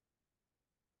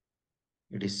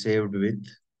it is saved with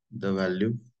the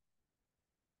value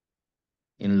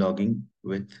in logging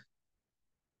with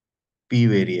P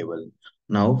variable.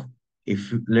 Now,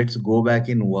 if let's go back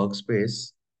in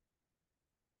workspace,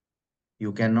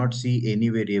 you cannot see any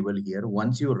variable here.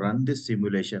 Once you run this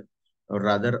simulation, or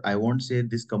rather, I won't say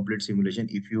this complete simulation.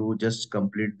 If you just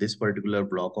complete this particular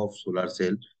block of solar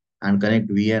cell and connect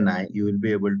V and I, you will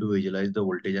be able to visualize the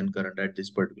voltage and current at this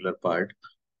particular part.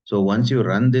 So once you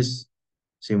run this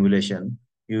simulation,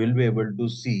 you will be able to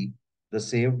see the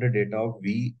saved data of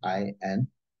V, I, and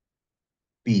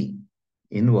P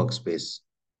in workspace.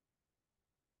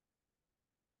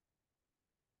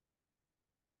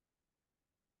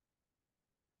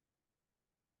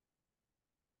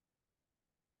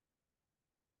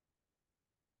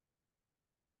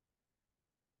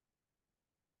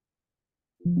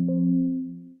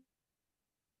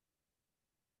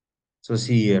 So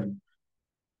see here,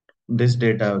 this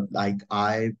data like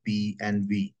I, P, and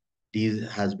V, these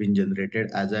has been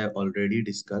generated as I already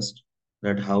discussed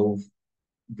that how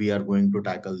we are going to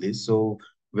tackle this. So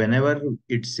whenever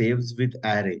it saves with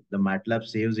array, the MATLAB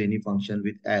saves any function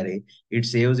with array, it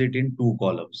saves it in two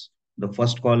columns. The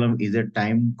first column is a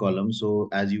time column. So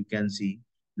as you can see,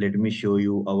 let me show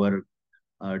you our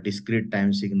discrete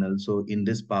time signal. So in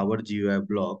this power GUI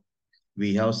block,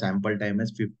 we have sample time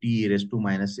as 50 e raised to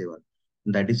minus 7.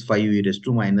 That is 5 e raised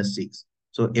to minus 6.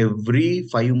 So every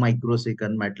 5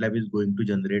 microsecond, MATLAB is going to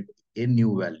generate a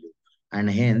new value. And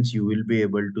hence, you will be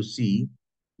able to see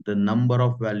the number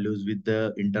of values with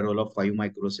the interval of 5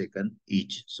 microsecond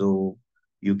each. So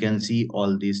you can see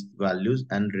all these values,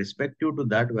 and respective to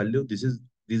that value,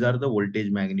 these are the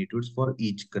voltage magnitudes for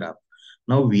each graph.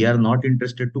 Now we are not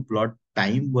interested to plot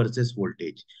time versus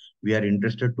voltage. We are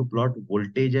interested to plot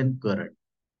voltage and current.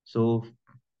 So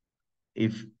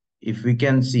if if we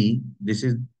can see, this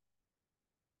is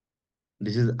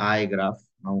I graph.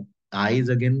 Now I is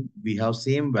again we have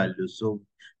same values. So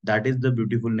that is the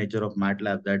beautiful nature of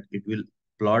MATLAB, that it will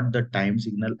plot the time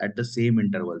signal at the same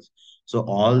intervals. So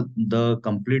all the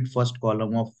complete first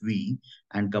column of V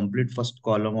and complete first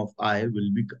column of I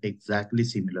will be exactly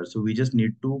similar. So we just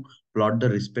need to plot the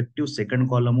respective second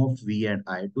column of V and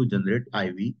I to generate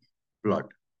IV plot.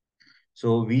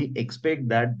 So we expect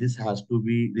that this has to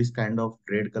be this kind of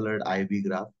red colored IV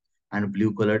graph and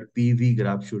blue colored PV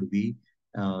graph should be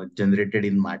generated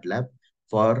in MATLAB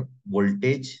for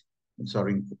voltage,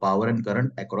 sorry, power and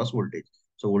current across voltage.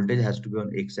 So voltage has to be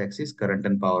on x-axis, current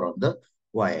and power on the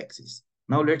y-axis.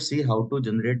 Now let's see how to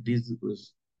generate these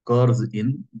curves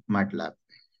in MATLAB.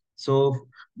 So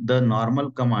the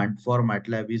normal command for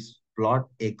MATLAB is plot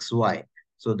xy.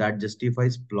 So that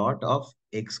justifies plot of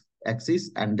x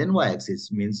axis and then y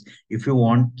axis. Means if you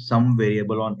want some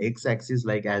variable on x axis,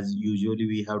 like as usually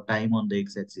we have time on the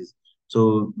x axis.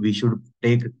 So we should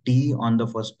take t on the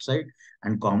first side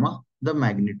and comma the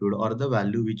magnitude or the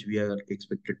value which we are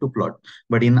expected to plot.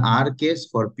 But in our case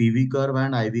for PV curve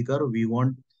and IV curve, we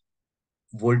want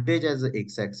voltage as a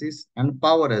x-axis and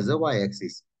power as a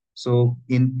y-axis. So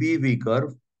in PV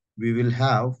curve, we will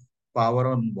have power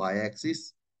on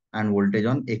y-axis and voltage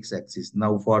on x-axis.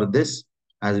 Now for this,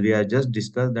 as we have just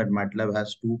discussed that MATLAB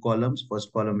has two columns.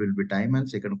 First column will be time and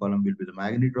second column will be the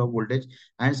magnitude of voltage.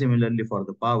 And similarly for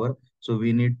the power. So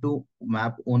we need to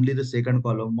map only the second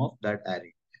column of that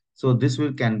array. So this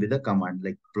will can be the command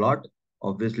like plot.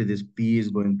 Obviously this P is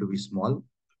going to be small.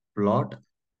 Plot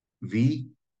V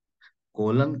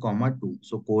colon comma 2.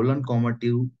 So colon comma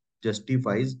 2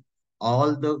 justifies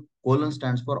all the colon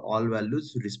stands for all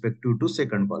values respective to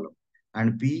second column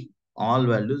and P all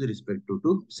values respective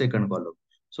to second column.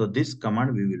 So this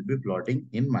command we will be plotting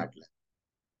in MATLAB.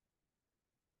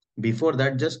 Before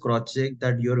that, just cross check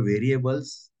that your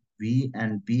variables V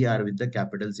and P are with the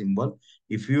capital symbol.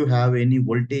 If you have any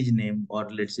voltage name or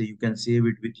let's say you can save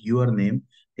it with your name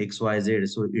XYZ.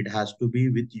 So it has to be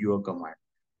with your command.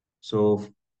 So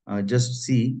just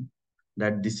see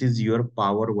that this is your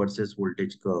power versus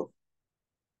voltage curve.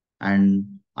 And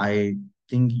I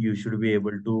think you should be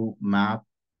able to map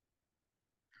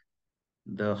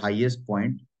the highest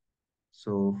point.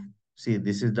 So see,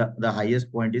 this is the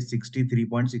highest point is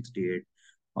 63.68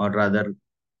 or rather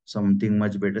something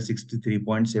much better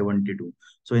 63.72.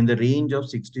 So in the range of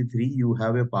 63, you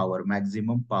have a power,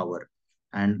 maximum power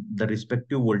and the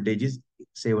respective voltage is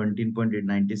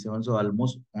 17.897. So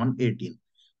almost on 18.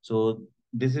 So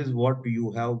this is what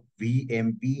you have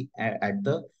VMP at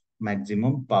the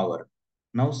maximum power.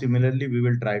 Now similarly, we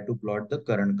will try to plot the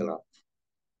current graph.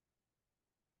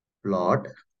 Plot.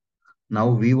 Now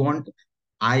we want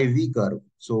IV curve.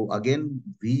 So again,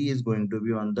 V is going to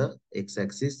be on the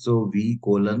x-axis. So V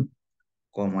colon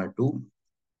comma 2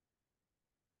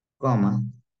 comma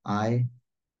I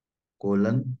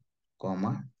colon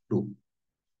comma 2.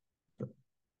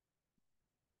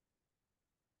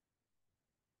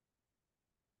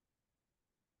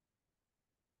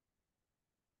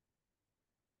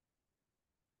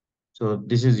 So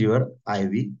this is your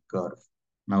IV curve.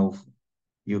 Now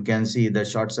you can see the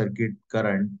short circuit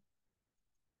current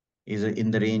is in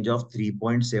the range of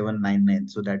 3.799.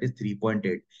 So that is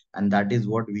 3.8. And that is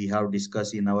what we have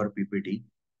discussed in our PPT.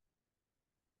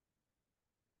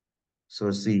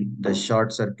 So see, the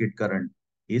short circuit current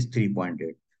is 3.8.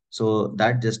 So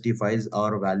that justifies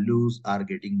our values are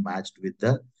getting matched with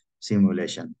the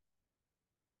simulation.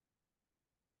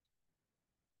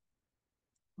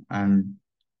 And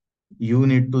you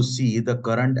need to see the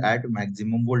current at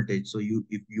maximum voltage. So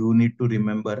if you need to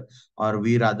remember, or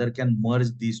we rather can merge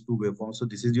these two waveforms. So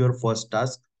this is your first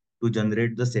task, to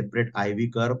generate the separate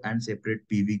IV curve and separate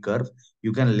PV curve.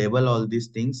 You can label all these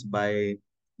things by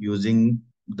using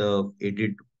the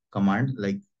edit command.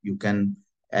 Like you can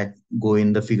go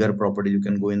in the figure properties, you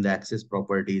can go in the axis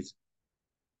properties.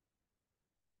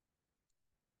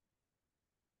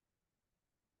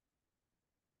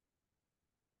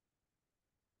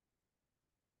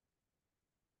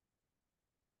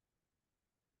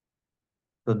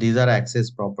 So these are access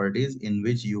properties in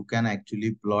which you can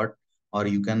actually plot, or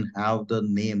you can have the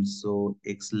names. So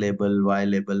X label, Y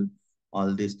label,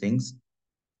 all these things.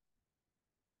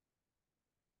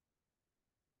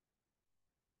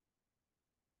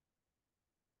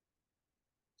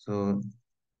 So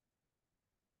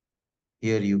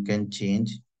here you can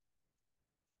change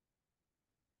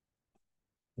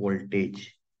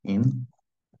voltage in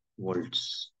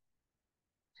volts.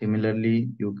 Similarly,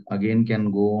 you again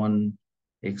can go on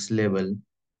X label.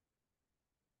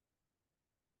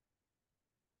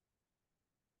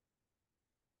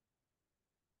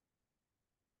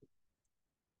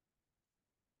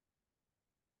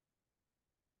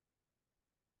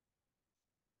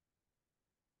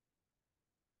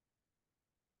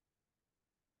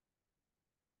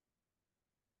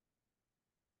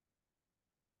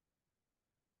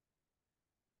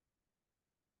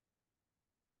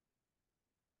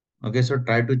 Okay, so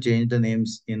try to change the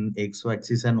names in X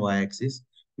axis and Y axis.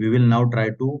 We will now try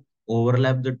to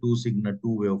overlap the two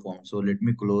waveforms. So let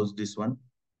me close this one.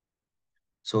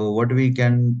 So what we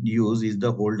can use is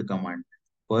the hold command.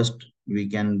 First, we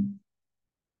can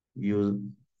use,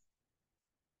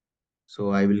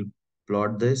 so I will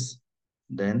plot this,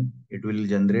 then it will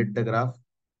generate the graph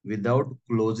without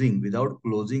closing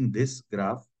this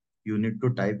graph. You need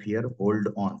to type here hold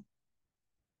on,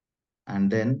 and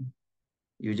then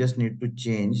you just need to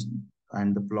change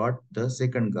and plot the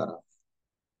second graph.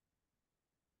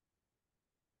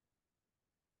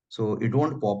 So it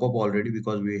won't pop up already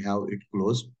because we have it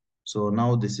closed. So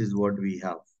now this is what we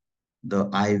have, the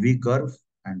IV curve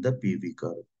and the PV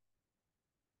curve.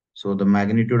 So the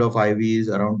magnitude of IV is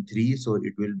around 3, so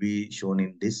it will be shown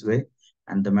in this way.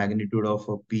 And the magnitude of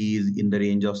P is in the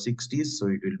range of 60s, so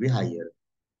it will be higher.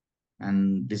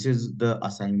 And this is the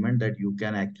assignment that you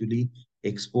can actually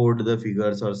export the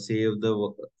figures or save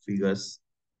the figures,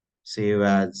 save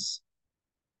as,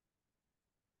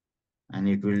 and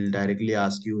it will directly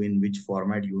ask you in which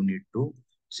format you need to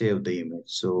save the image.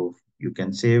 So you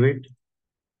can save it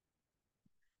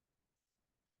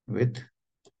with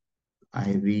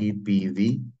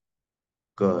IVPV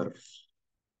curve.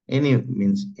 Any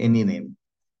means any name.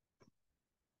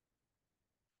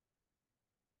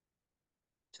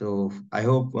 So I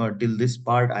hope till this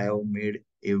part I have made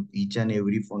each and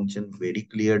every function very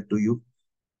clear to you.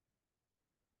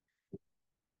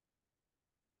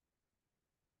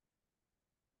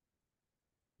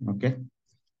 Okay.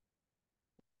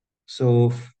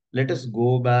 So let us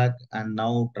go back and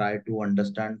now try to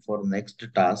understand for next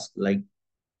task, like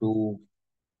to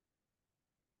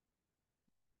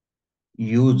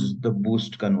use the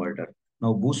boost converter.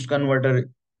 Now boost converter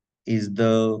is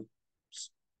the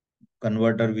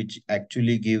converter which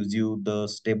actually gives you the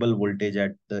stable voltage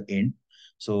at the end.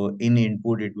 So in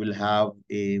input, it will have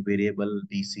a variable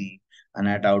DC, and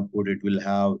at output, it will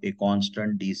have a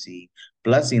constant DC.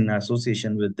 Plus, in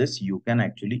association with this, you can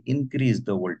actually increase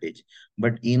the voltage.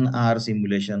 But in our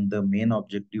simulation, the main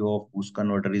objective of boost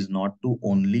converter is not to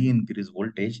only increase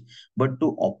voltage, but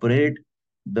to operate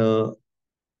the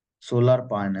solar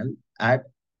panel at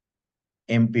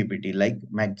MPPT, like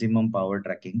maximum power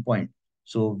tracking point.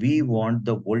 So we want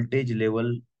the voltage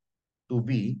level to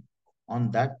be on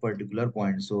that particular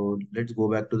point. So let's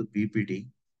go back to the PPT.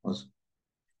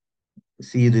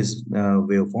 See this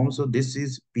waveform. So this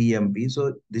is PMP.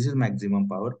 So this is maximum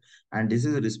power, and this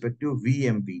is respective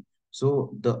VMP.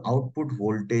 So the output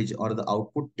voltage or the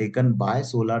output taken by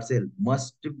solar cell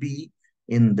must be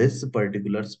in this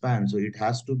particular span. So it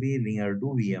has to be near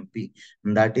to VMP.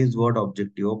 And that is what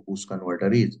objective of boost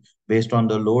converter is. Based on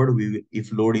the load,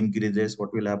 if load increases,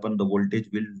 what will happen? The voltage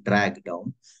will drag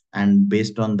down. And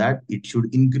based on that, it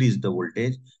should increase the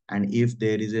voltage. And if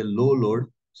there is a low load,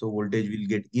 so voltage will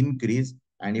get increased.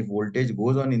 And if voltage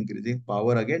goes on increasing,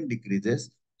 power again decreases.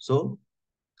 So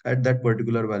at that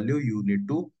particular value, you need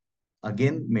to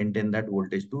again maintain that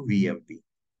voltage to VMP.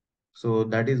 So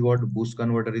that is what boost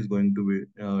converter is going to be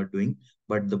doing.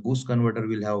 But the boost converter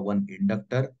will have one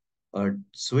inductor, a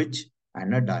switch,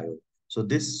 and a diode. So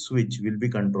this switch will be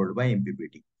controlled by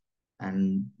MPPT.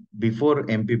 And before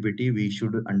MPPT, we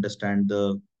should understand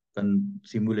the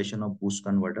simulation of boost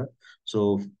converter.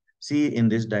 So see in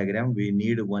this diagram, we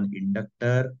need one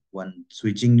inductor, one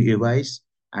switching device,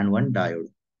 and one diode.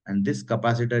 And this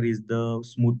capacitor is the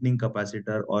smoothing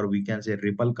capacitor, or we can say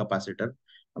ripple capacitor,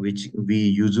 which we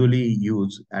usually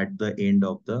use at the end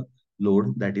of the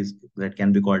load, that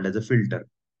can be called as a filter.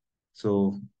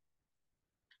 So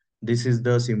this is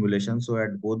the simulation. So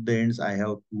at both the ends, I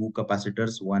have two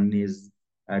capacitors. One is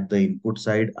at the input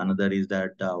side, another is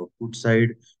at the output side.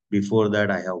 Before that,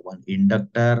 I have one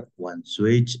inductor, one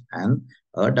switch, and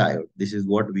a diode. This is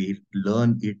what we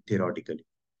learn it theoretically.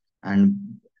 And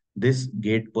this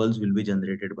gate pulse will be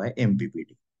generated by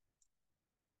MPPT.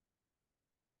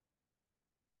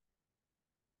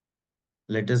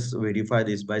 Let us verify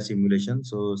this by simulation.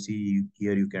 So see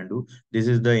here you can do. This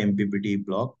is the MPPT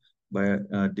block, but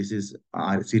this is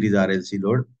our series RLC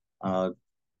load.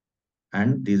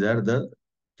 And these are the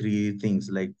three things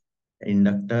like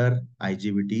inductor,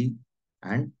 IGBT,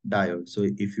 and diode. So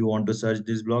if you want to search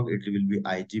this block, it will be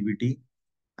IGBT.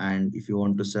 And if you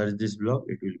want to search this block,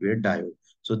 it will be a diode.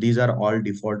 So these are all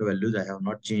default values. I have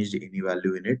not changed any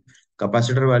value in it.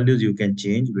 Capacitor values you can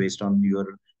change based on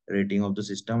your rating of the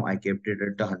system. I kept it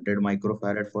at 100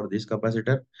 microfarad for this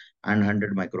capacitor and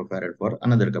 100 microfarad for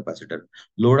another capacitor.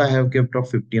 Load I have kept of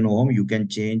 15 ohm. You can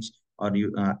change, or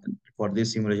you for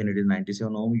this simulation it is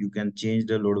 97 ohm. You can change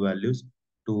the load values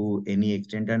to any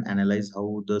extent and analyze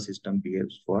how the system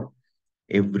behaves for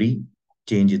every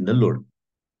change in the load.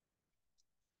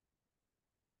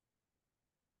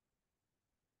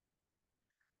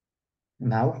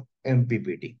 Now,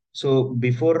 MPPT. So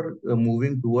before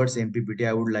moving towards MPPT,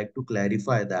 I would like to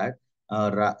clarify that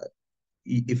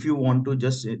if you want to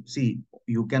just see,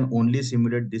 you can only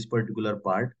simulate this particular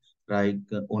part, like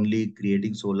only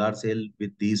creating solar cell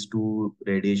with these two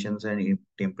radiations and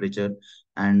temperature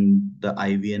and the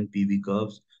IV and PV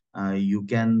curves. You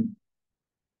can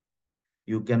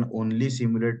only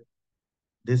simulate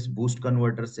this boost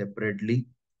converter separately,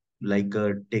 like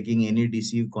taking any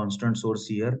DC constant source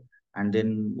here and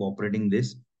then operating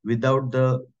this without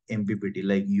the MPPT.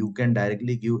 Like you can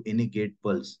directly give any gate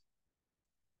pulse,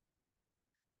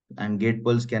 and gate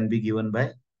pulse can be given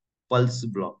by pulse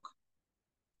block.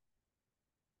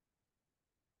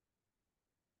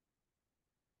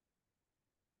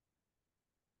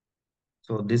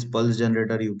 So this pulse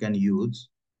generator you can use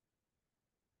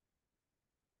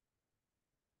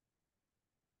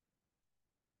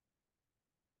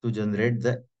to generate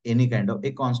the any kind of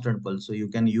a constant pulse. So you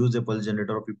can use a pulse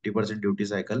generator of 50% duty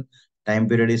cycle. Time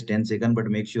period is 10 seconds, but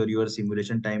make sure your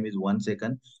simulation time is 1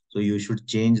 second. So you should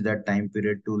change that time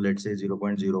period to, let's say,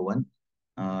 0.01.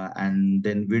 And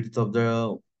then width of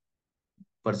the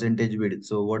percentage width.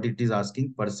 So what it is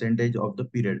asking, percentage of the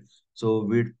period. So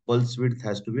pulse width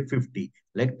has to be 50.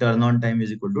 Like turn on time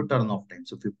is equal to turn off time.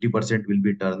 So 50% will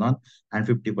be turn on and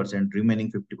 50%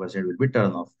 remaining 50% will be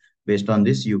turn off. Based on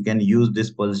this, you can use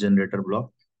this pulse generator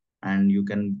block, and you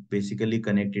can basically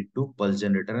connect it to pulse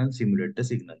generator and simulate the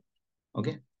signal.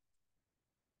 Okay.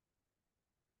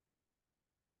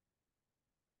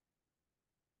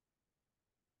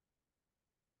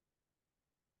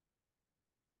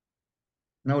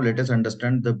 Now let us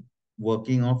understand the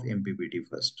working of MPPT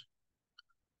first.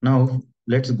 Now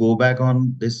let's go back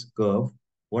on this curve.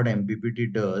 What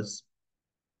MPPT does.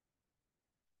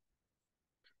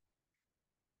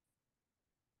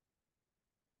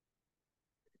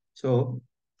 So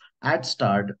at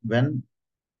start, when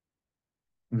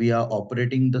we are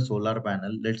operating the solar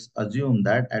panel, let's assume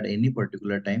that at any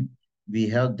particular time, we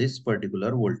have this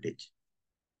particular voltage,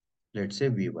 let's say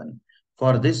V1.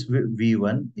 For this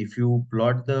V1, if you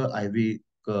plot the IV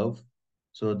curve,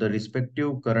 so the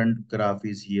respective current graph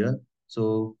is here.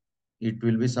 So it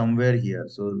will be somewhere here.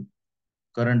 So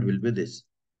current will be this.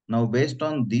 Now, based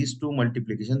on these two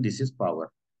multiplication, this is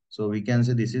power. So we can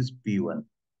say this is P1.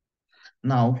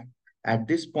 Now, at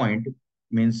this point,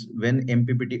 means when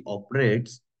MPPT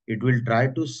operates, it will try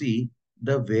to see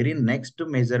the very next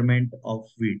measurement of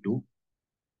V2.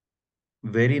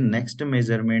 very next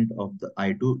measurement of the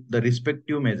I2, the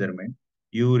respective measurement,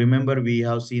 you remember we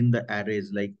have seen the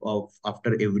arrays like of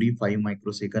after every 5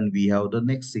 microsecond, we have the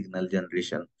next signal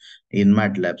generation in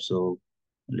MATLAB. So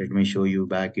let me show you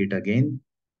back it again.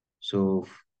 So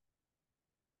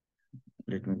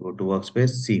let me go to workspace.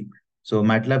 See, so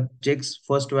MATLAB checks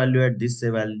first value at this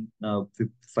value,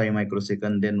 5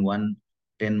 microsecond, then 1,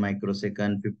 10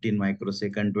 microsecond, 15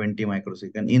 microsecond, 20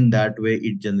 microsecond. In that way,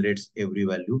 it generates every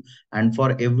value. And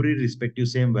for every respective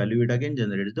same value, it again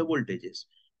generates the voltages.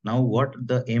 Now, what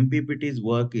the MPPT's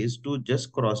work is to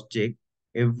just cross check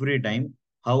every time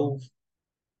how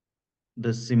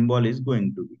the symbol is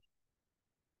going to be.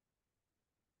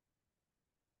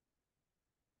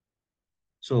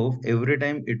 So every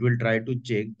time it will try to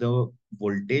check the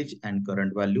voltage and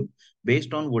current value.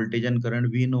 Based on voltage and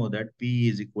current, we know that P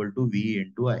is equal to V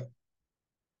into I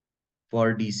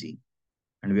for DC.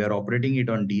 And we are operating it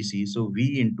on DC. So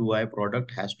V into I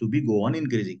product has to be go on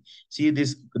increasing. See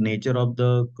this nature of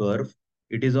the curve.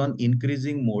 It is on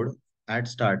increasing mode at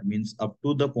start, means up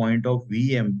to the point of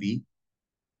VMP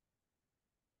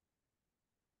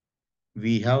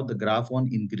we have the graph on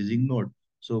increasing node.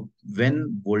 So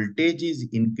when voltage is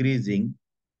increasing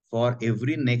for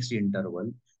every next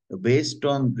interval, based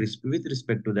on with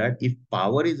respect to that, if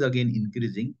power is again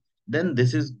increasing, then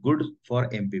this is good for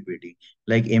MPPT.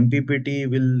 Like MPPT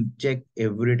will check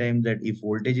every time that if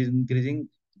voltage is increasing,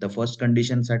 the first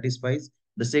condition satisfies.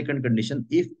 The second condition,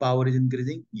 if power is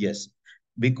increasing, yes.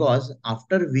 Because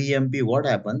after VMP, what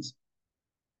happens?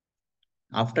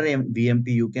 After VMP,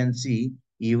 you can see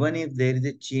even if there is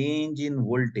a change in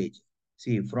voltage,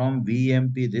 see from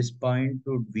VMP this point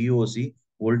to VOC,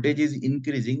 voltage is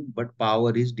increasing but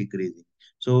power is decreasing.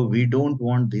 So we don't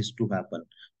want this to happen.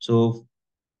 So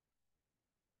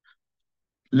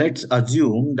let's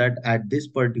assume that at this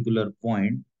particular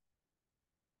point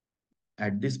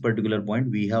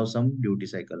we have some duty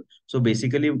cycle. So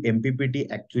basically MPPT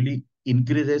actually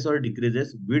increases or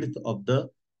decreases width of the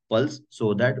pulse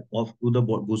so that of to the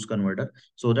boost converter,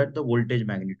 so that the voltage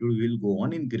magnitude will go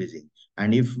on increasing.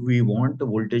 And if we want the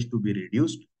voltage to be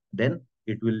reduced, then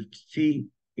it will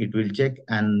check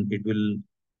and it will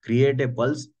create a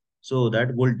pulse so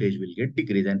that voltage will get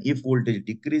decreased. And if voltage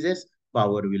decreases,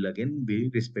 power will again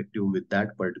be respective with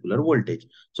that particular voltage.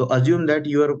 So assume that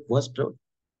your first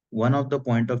one of the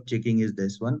point of checking is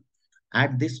this one.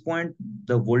 At this point,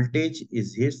 the voltage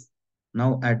is his.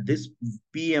 Now at this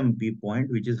PMP point,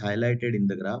 which is highlighted in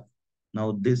the graph,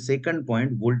 now this second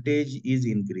point, voltage is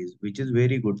increased, which is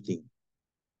very good thing.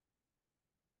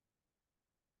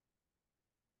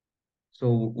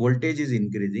 So voltage is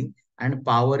increasing and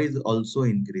power is also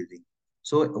increasing.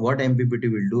 So what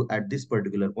MPPT will do at this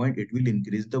particular point, it will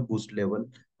increase the boost level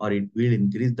or it will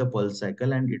increase the pulse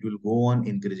cycle and it will go on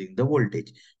increasing the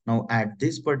voltage. Now at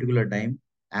this particular time,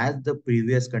 as the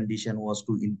previous condition was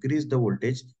to increase the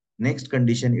voltage, next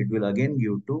condition it will again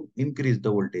give to increase the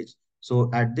voltage.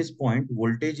 So at this point,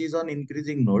 voltage is on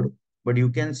increasing node, but you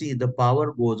can see the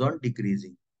power goes on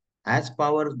decreasing. As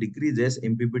power decreases,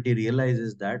 MPPT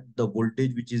realizes that the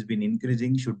voltage which has been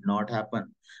increasing should not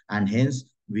happen. And hence,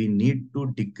 we need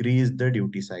to decrease the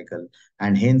duty cycle.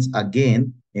 And hence,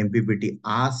 again, MPPT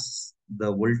asks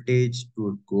the voltage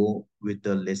to go with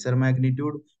the lesser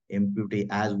magnitude. MPPT,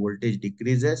 as voltage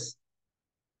decreases,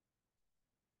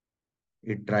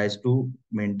 it tries to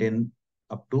maintain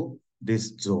up to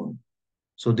this zone.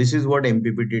 So this is what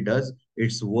MPPT does.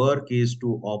 Its work is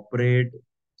to operate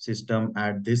system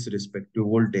at this respective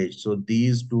voltage. So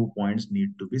these 2 points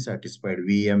need to be satisfied,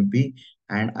 VMP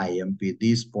and IMP.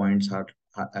 These points had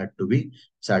to be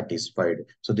satisfied.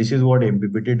 So this is what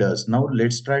MPPT does. Now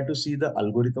let's try to see the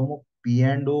algorithm of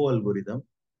P&O algorithm,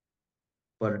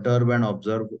 perturb and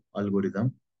observe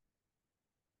algorithm,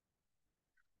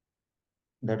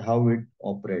 that how it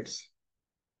operates.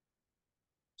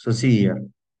 So see here,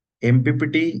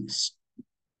 MPPT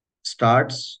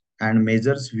starts and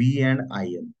measures V and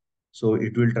IN. So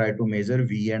it will try to measure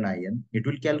V and IN. It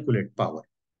will calculate power.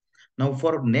 Now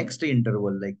for next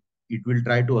interval, like it will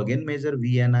try to again measure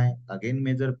V and I, again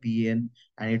measure PN,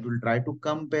 and it will try to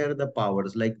compare the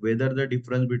powers, like whether the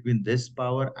difference between this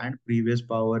power and previous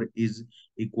power is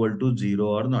equal to zero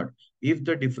or not. If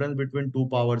the difference between two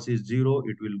powers is zero,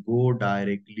 it will go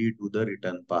directly to the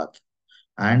return path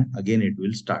and again it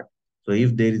will start. So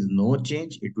if there is no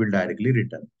change, it will directly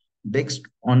return. Next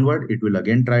onward, it will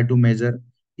again try to measure.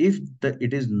 If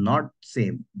it is not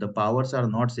same, the powers are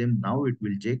not same, now it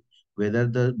will check whether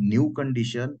the new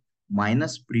condition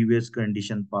minus previous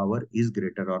condition power is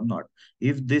greater or not.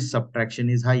 If this subtraction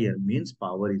is higher, means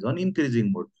power is on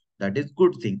increasing mode. That is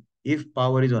good thing. If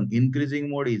power is on increasing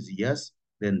mode is yes,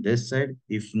 then this side.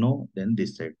 If no, then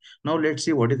this side. Now let's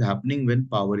see what is happening when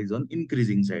power is on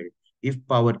increasing side. If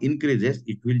power increases,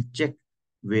 it will check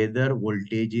whether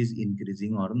voltage is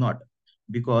increasing or not.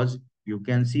 Because you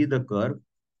can see the curve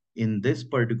in this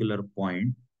particular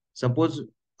point. Suppose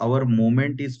our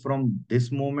moment is from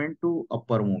this moment to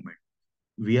upper moment.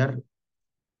 We are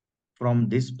from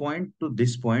this point to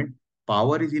this point,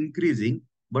 power is increasing,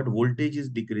 but voltage is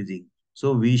decreasing.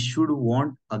 So we should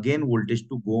want again voltage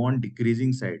to go on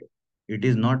decreasing side. It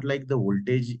is not like the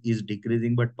voltage is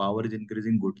decreasing, but power is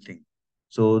increasing, good thing.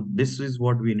 So this is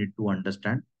what we need to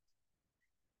understand.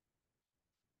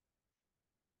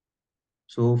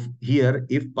 So here,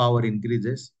 if power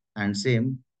increases and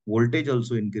same voltage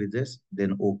also increases,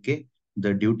 then okay,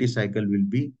 the duty cycle will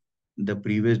be the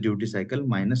previous duty cycle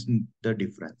minus the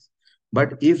difference.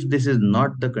 But if this is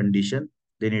not the condition,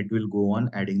 then it will go on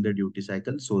adding the duty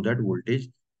cycle so that voltage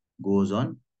goes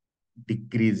on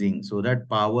decreasing, so that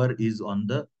power is on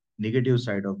the negative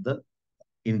side of the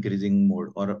increasing mode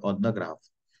or on the graph.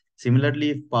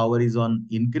 Similarly, if power is on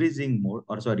increasing mode,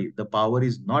 or sorry, the power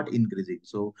is not increasing.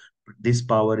 So this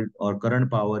power or current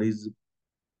power is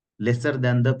lesser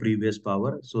than the previous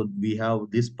power. So we have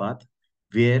this path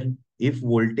where if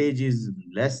voltage is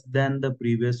less than the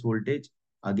previous voltage,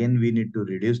 again we need to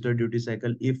reduce the duty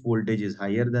cycle. If voltage is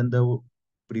higher than the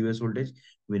previous voltage,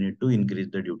 we need to increase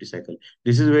the duty cycle.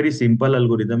 This is very simple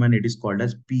algorithm and it is called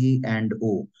as P and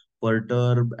O,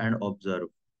 perturb and observe.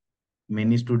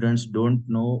 Many students don't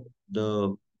know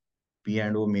the P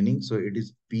and O meaning. So it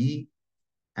is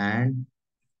and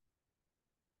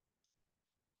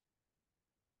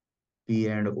P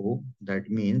and O. That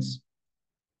means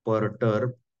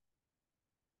perturb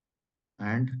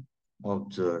and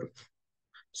observe.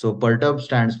 So perturb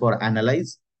stands for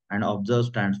analyze and observe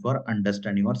stands for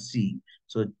understanding or seeing.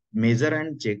 So measure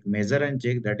and check.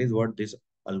 That is what this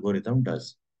algorithm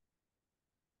does.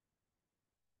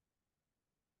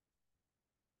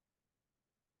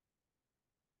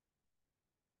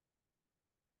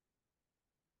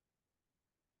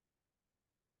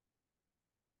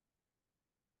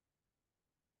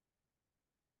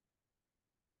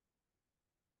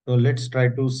 So let's try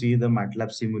to see the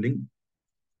MATLAB simulating.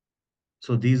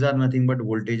 So these are nothing but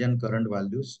voltage and current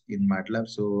values in MATLAB.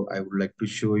 So I would like to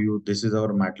show you, this is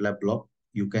our MATLAB block.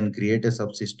 You can create a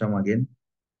subsystem again.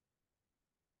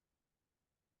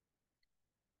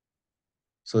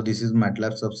 So this is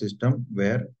MATLAB subsystem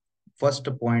where first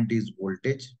point is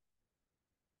voltage,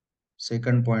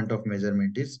 second point of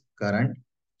measurement is current.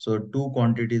 So two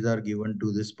quantities are given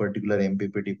to this particular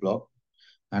MPPT block,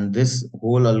 and this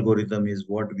whole algorithm is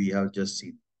what we have just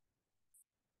seen.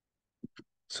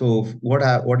 So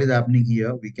what is happening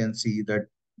here? We can see that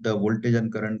the voltage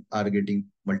and current are getting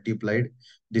multiplied.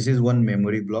 This is one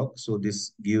memory block. So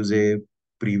this gives a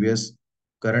previous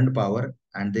current power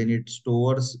and then it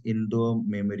stores in the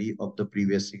memory of the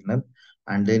previous signal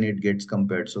and then it gets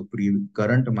compared. So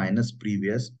current minus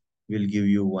previous will give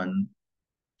you one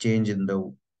change in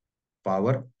the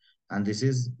power, and this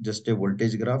is just a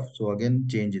voltage graph. So again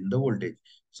change in the voltage.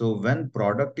 So when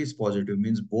product is positive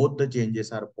means both the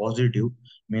changes are positive,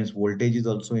 means voltage is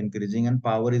also increasing and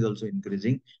power is also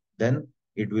increasing, then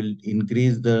it will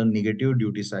increase the negative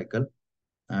duty cycle.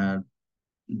 uh,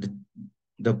 the,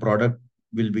 the product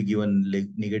will be given like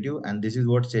negative, and this is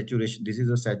what saturation, this is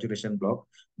a saturation block.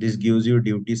 This gives you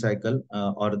duty cycle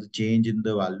or the change in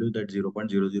the value, that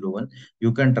 0.001.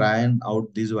 You can try and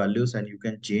out these values and you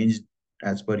can change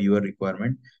as per your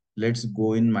requirement. Let's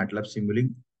go in MATLAB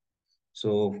simulating.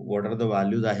 So what are the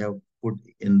values I have put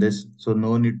in this? So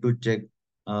no need to check,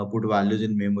 put values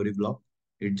in memory block.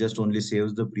 It just only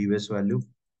saves the previous value.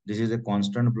 This is a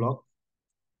constant block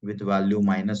with value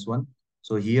 -1.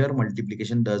 So here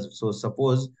multiplication does. So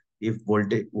suppose if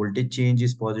voltage change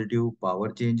is positive,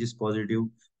 power change is positive,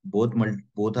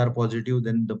 both are positive,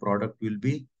 then the product will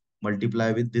be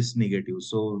multiply with this negative.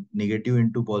 So negative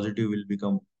into positive will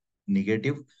become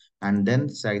negative, and then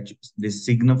this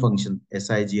signum function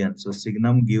SIGN. So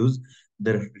signum gives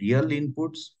the real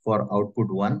inputs for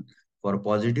output 1 for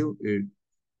positive.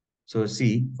 So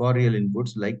see, for real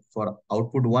inputs, like for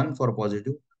output 1 for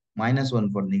positive,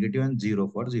 -1 for negative, and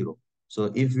 0 for 0.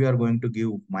 So if we are going to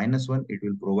give -1, it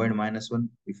will provide -1.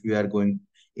 If we are going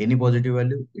any positive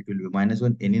value, it will be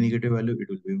 -1. Any negative value, it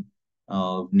will be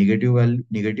negative value,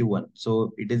 -1.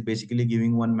 So it is basically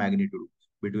giving one magnitude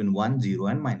between 1, 0,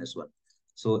 and -1.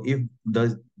 So if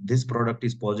this product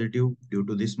is positive, due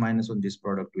to this -1, this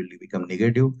product will become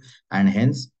negative, and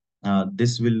hence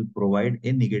this will provide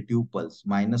a negative pulse,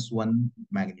 -1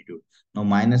 magnitude. Now,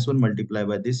 -1 multiplied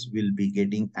by this will be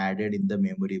getting added in the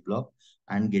memory block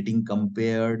and getting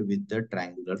compared with the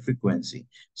triangular frequency.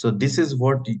 So this is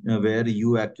what where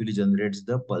you actually generates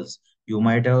the pulse. You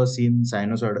might have seen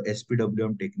sinusoid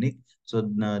SPWM technique. So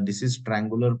this is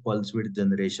triangular pulse width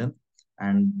generation,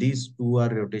 and these two are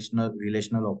rotational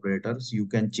relational operators. You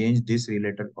can change this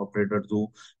related operator to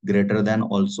greater than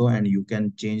also, and you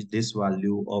can change this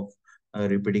value of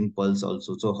repeating pulse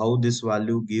also. So how this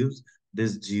value gives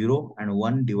this 0 and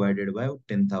 1 divided by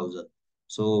 10,000.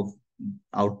 So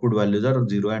output values are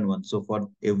 0 and 1. So for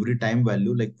every time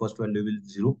value, like first value will be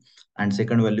 0 and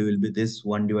second value will be this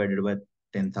 1 divided by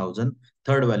 10,000.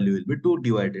 Third value will be 2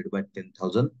 divided by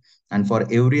 10,000. And for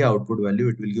every output value,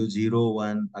 it will give 0,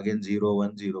 1, again 0,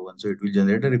 1, 0, 1. So it will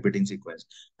generate a repeating sequence.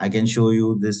 I can show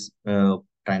you this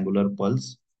triangular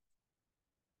pulse.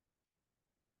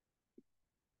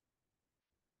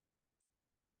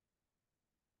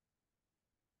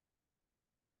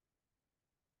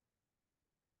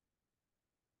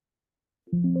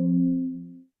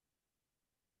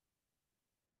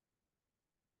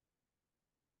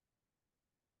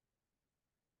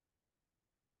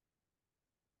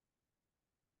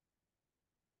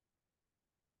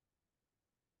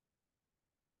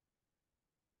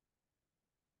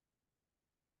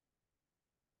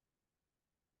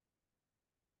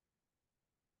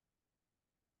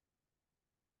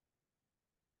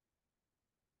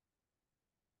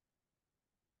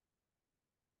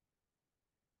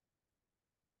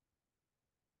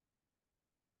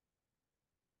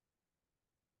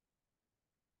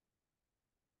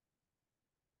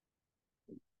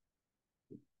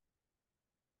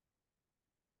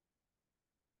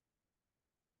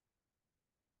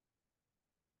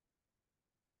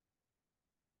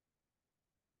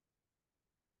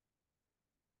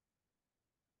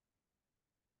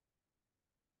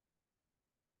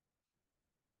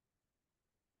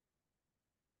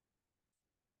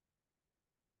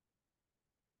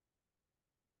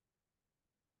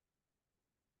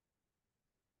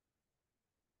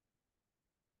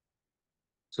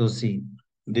 So see,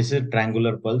 this is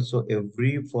triangular pulse. So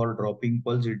every for dropping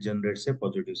pulse, it generates a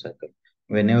positive cycle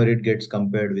whenever it gets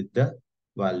compared with the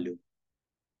value.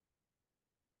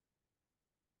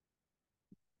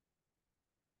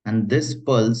 And this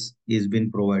pulse is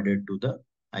being provided to the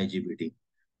IGBT.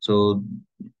 So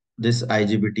this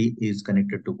IGBT is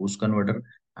connected to boost converter,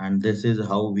 and this is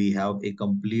how we have a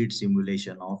complete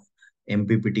simulation of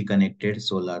MPPT connected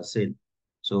solar cell.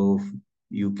 So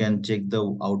you can check the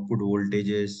output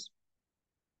voltages,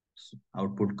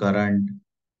 output current.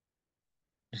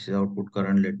 This is output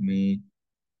current. Let me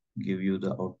give you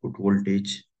the output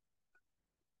voltage.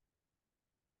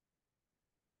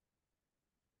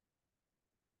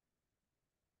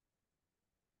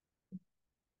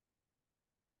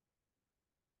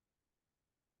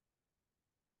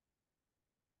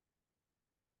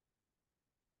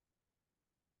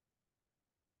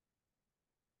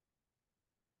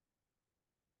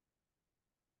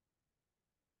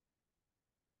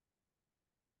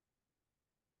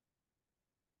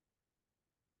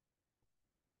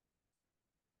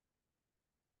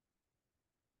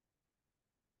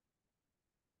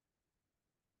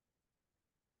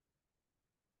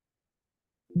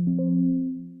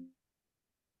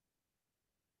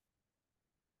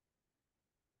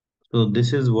 So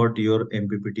this is what your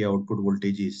MPPT output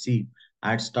voltage is. See,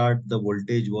 at start the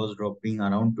voltage was dropping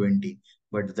around 20,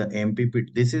 but the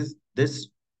MPPT, this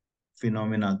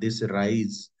phenomena, this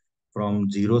rise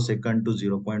from 0 second to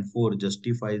 0.4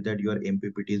 justifies that your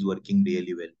MPPT is working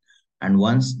really well. And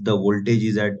once the voltage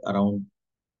is at around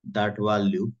that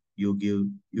value, you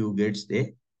gets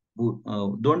a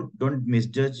don't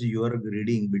misjudge your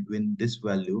reading between this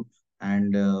value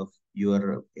and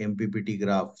your MPPT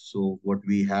graph. So what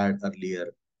we had earlier.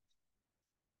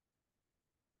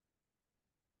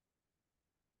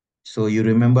 So you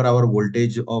remember our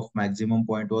voltage of maximum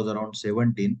point was around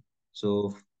 17.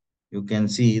 So you can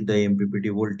see the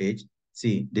MPPT voltage.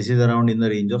 See, this is around in the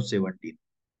range of 17.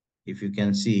 If you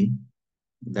can see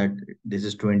that this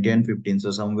is 20 and 15,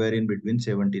 so somewhere in between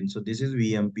 17. So this is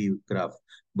VMP graph.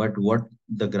 But what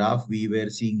the graph we were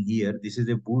seeing here, this is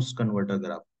a boost converter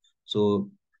graph.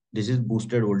 So this is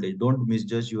boosted voltage. Don't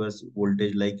misjudge your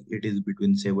voltage like it is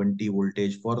between 70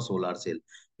 voltage for solar cell.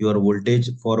 Your voltage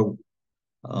for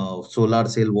solar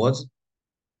cell was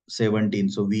 17.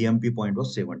 So VMP point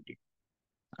was 17.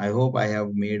 I hope I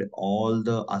have made all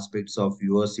the aspects of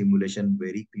your simulation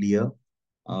very clear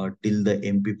till the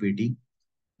MPPT.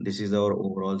 This is our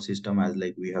overall system as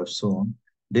like we have shown.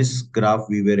 This graph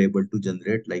we were able to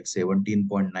generate like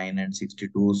 17.9 and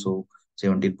 62. So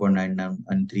 17.9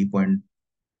 and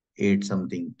 3.8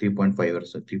 something, 3.5 or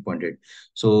so 3.8.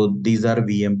 So these are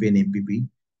VMP and MPP.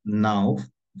 Now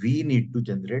we need to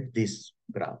generate this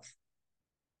graph.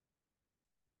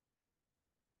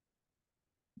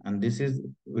 And this is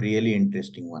really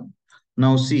interesting one.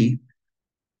 Now see,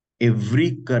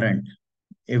 every current,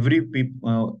 every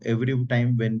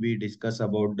time when we discuss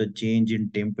about the change in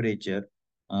temperature,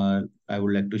 I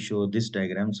would like to show this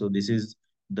diagram. So this is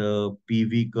the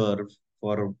PV curve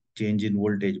for change in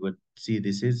voltage, but see,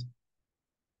 this is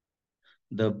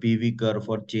the PV curve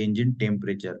for change in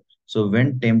temperature. So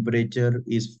when temperature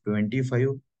is 25,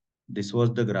 this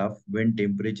was the graph. When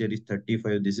temperature is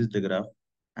 35, this is the graph.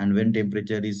 And when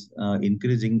temperature is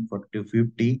increasing for to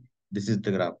 50, this is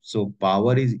the graph. So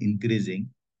power is increasing,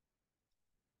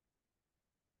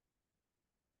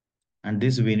 and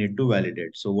this we need to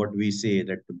validate. So what we say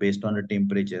that based on the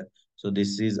temperature, so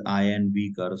this is I and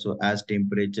V curve. So as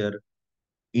temperature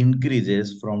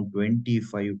increases from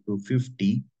 25 to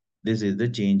 50, this is the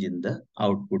change in the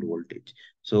output voltage.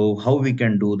 So how we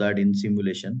can do that in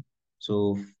simulation?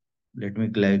 So let me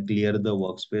clear the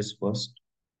workspace first.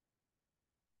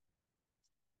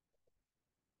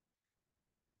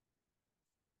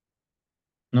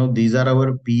 Now these are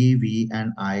our P, V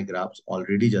and I graphs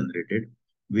already generated.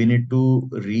 We need to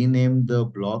rename the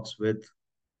blocks with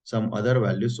some other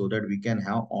values so that we can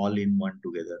have all in one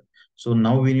together. So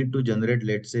now we need to generate,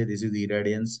 let's say this is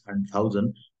irradiance and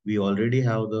 1000. We already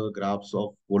have the graphs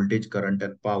of voltage, current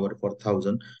and power for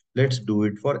 1000. Let's do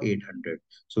it for 800.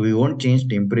 So we won't change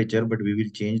temperature, but we will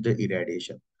change the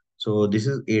irradiation. So this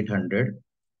is 800.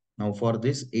 Now for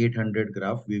this 800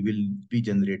 graph, we will be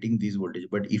generating these voltage.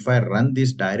 But if I run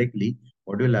this directly,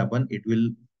 what will happen? It will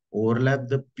overlap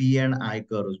the P and I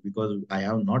curves because I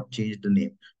have not changed the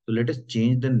name. So let us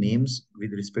change the names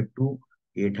with respect to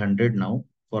 800 now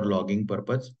for logging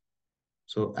purpose.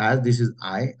 So as this is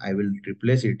I will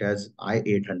replace it as I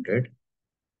 800.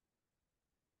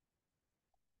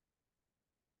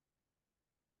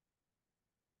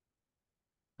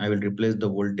 I will replace the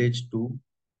voltage to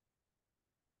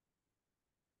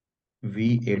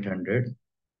V 800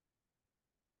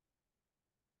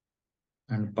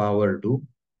 and power to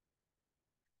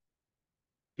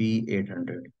P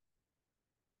 800.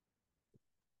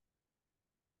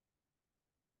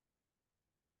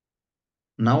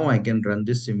 Now I can run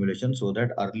this simulation so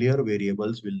that earlier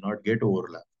variables will not get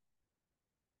overlapped.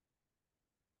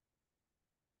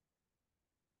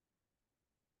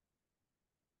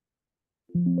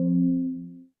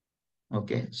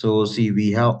 Okay, so see,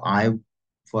 we have I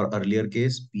for earlier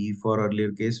case, P for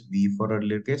earlier case, V for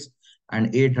earlier case,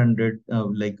 and 800,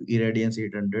 like irradiance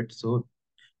 800. So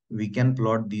we can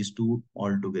plot these two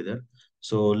all together.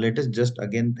 So let us just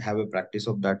again have a practice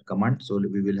of that command. So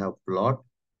we will have plot.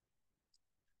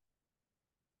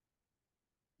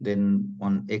 Then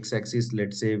on x-axis,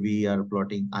 let's say we are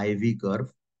plotting IV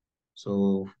curve.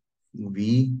 So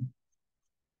V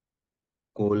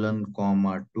colon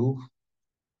comma 2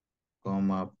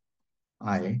 comma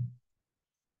I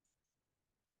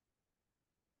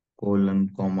colon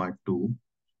comma 2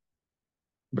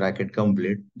 bracket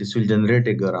complete. This will generate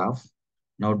a graph.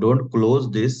 Now don't close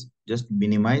this, just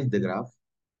minimize the graph.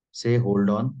 Say hold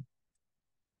on,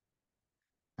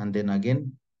 and then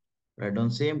again write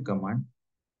down same command,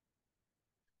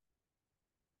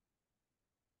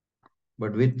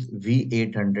 but with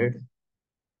V800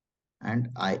 and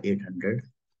I800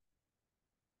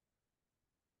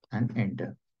 and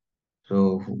enter.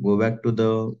 So go back to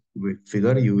the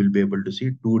figure, you will be able to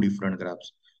see two different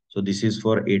graphs. So this is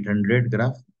for 800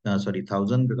 graph, sorry,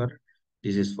 1000 graph.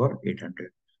 This is for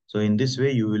 800. So in this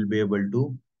way, you will be able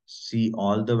to see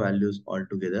all the values all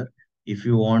together. If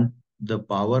you want the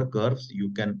power curves,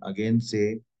 you can again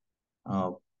say,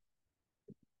 uh,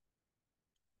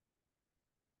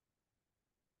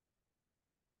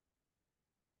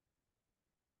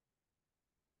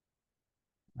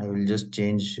 I will just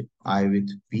change I with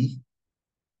P.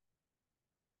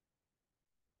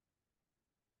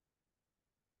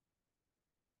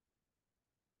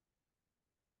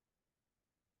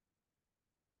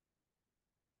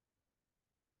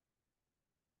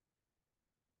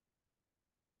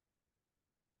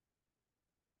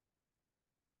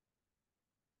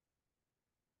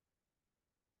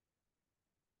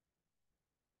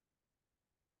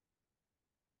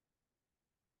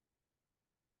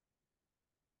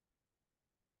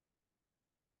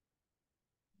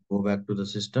 Go back to the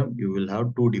system, you will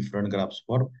have two different graphs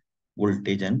for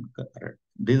voltage and current.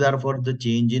 These are for the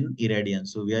change in irradiance.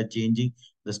 So we are changing,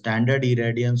 the standard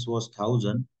irradiance was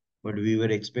 1000. but we were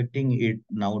expecting it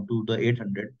now to the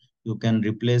 800. You can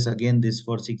replace again this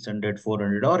for 600,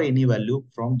 400, or any value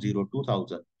from 0 to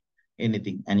 1000,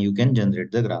 anything, and you can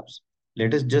generate the graphs.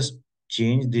 Let us just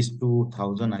change this to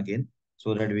 1000 again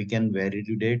so that we can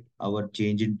validate our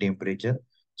change in temperature.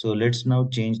 So let's now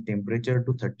change temperature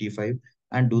to 35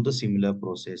 and do the similar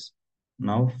process.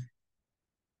 Now,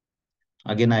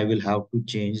 again, I will have to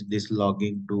change this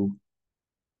logging to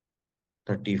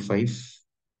 35.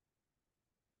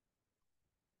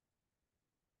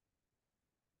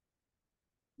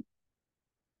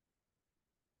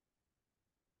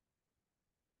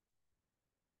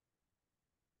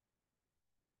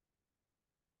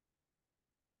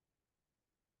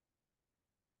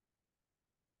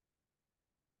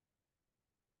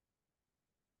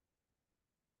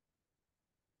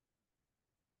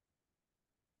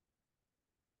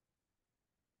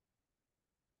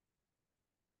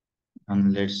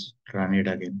 And let's run it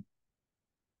again.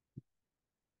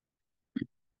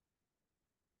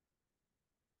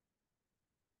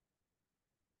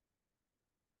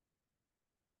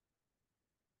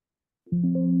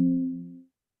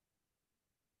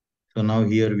 So now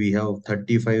here we have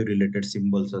 35 related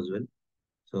symbols as well.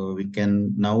 So we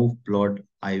can now plot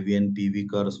IV and PV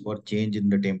curves for change in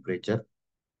the temperature.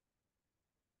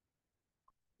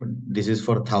 This is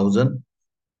for 1000.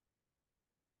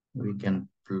 We can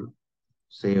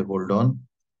say hold on.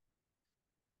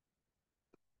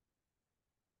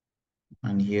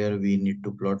 And here we need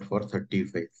to plot for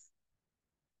 35.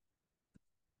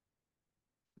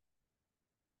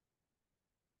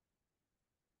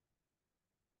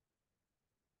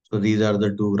 So these are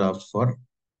the two graphs for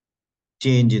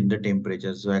change in the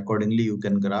temperature. So accordingly, you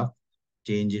can graph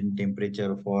change in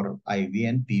temperature for IV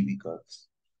and PV curves.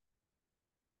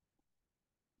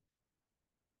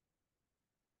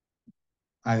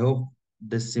 I hope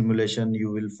this simulation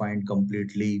you will find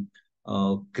completely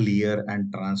clear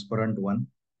and transparent one.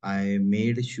 I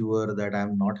made sure that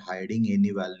I'm not hiding any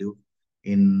value.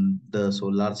 In the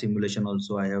solar simulation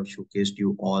also, I have showcased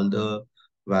you all the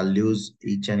values,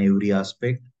 each and every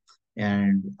aspect.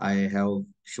 And I have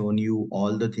shown you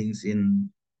all the things in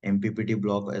MPPT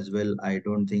block as well. I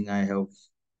don't think I have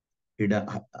hidden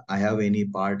I have any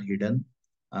part hidden.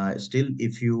 Still,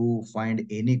 if you find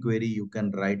any query, you can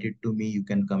write it to me, you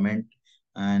can comment,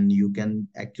 and you can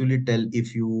actually tell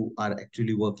if you are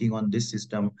actually working on this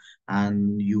system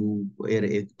and you were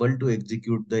able to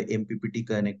execute the MPPT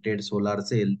connected solar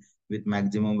cell with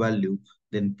maximum value,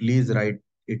 then please write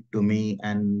it to me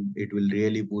and it will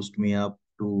really boost me up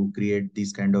to create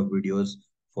these kind of videos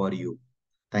for you.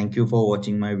 Thank you for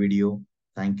watching my video.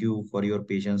 Thank you for your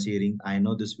patience hearing. I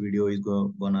know this video is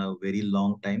gonna very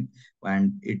long time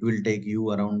and it will take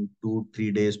you around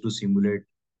 2-3 days to simulate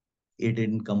it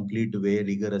in complete way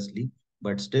rigorously.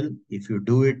 But still, if you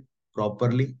do it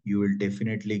properly, you will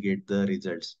definitely get the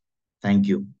results. Thank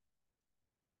you.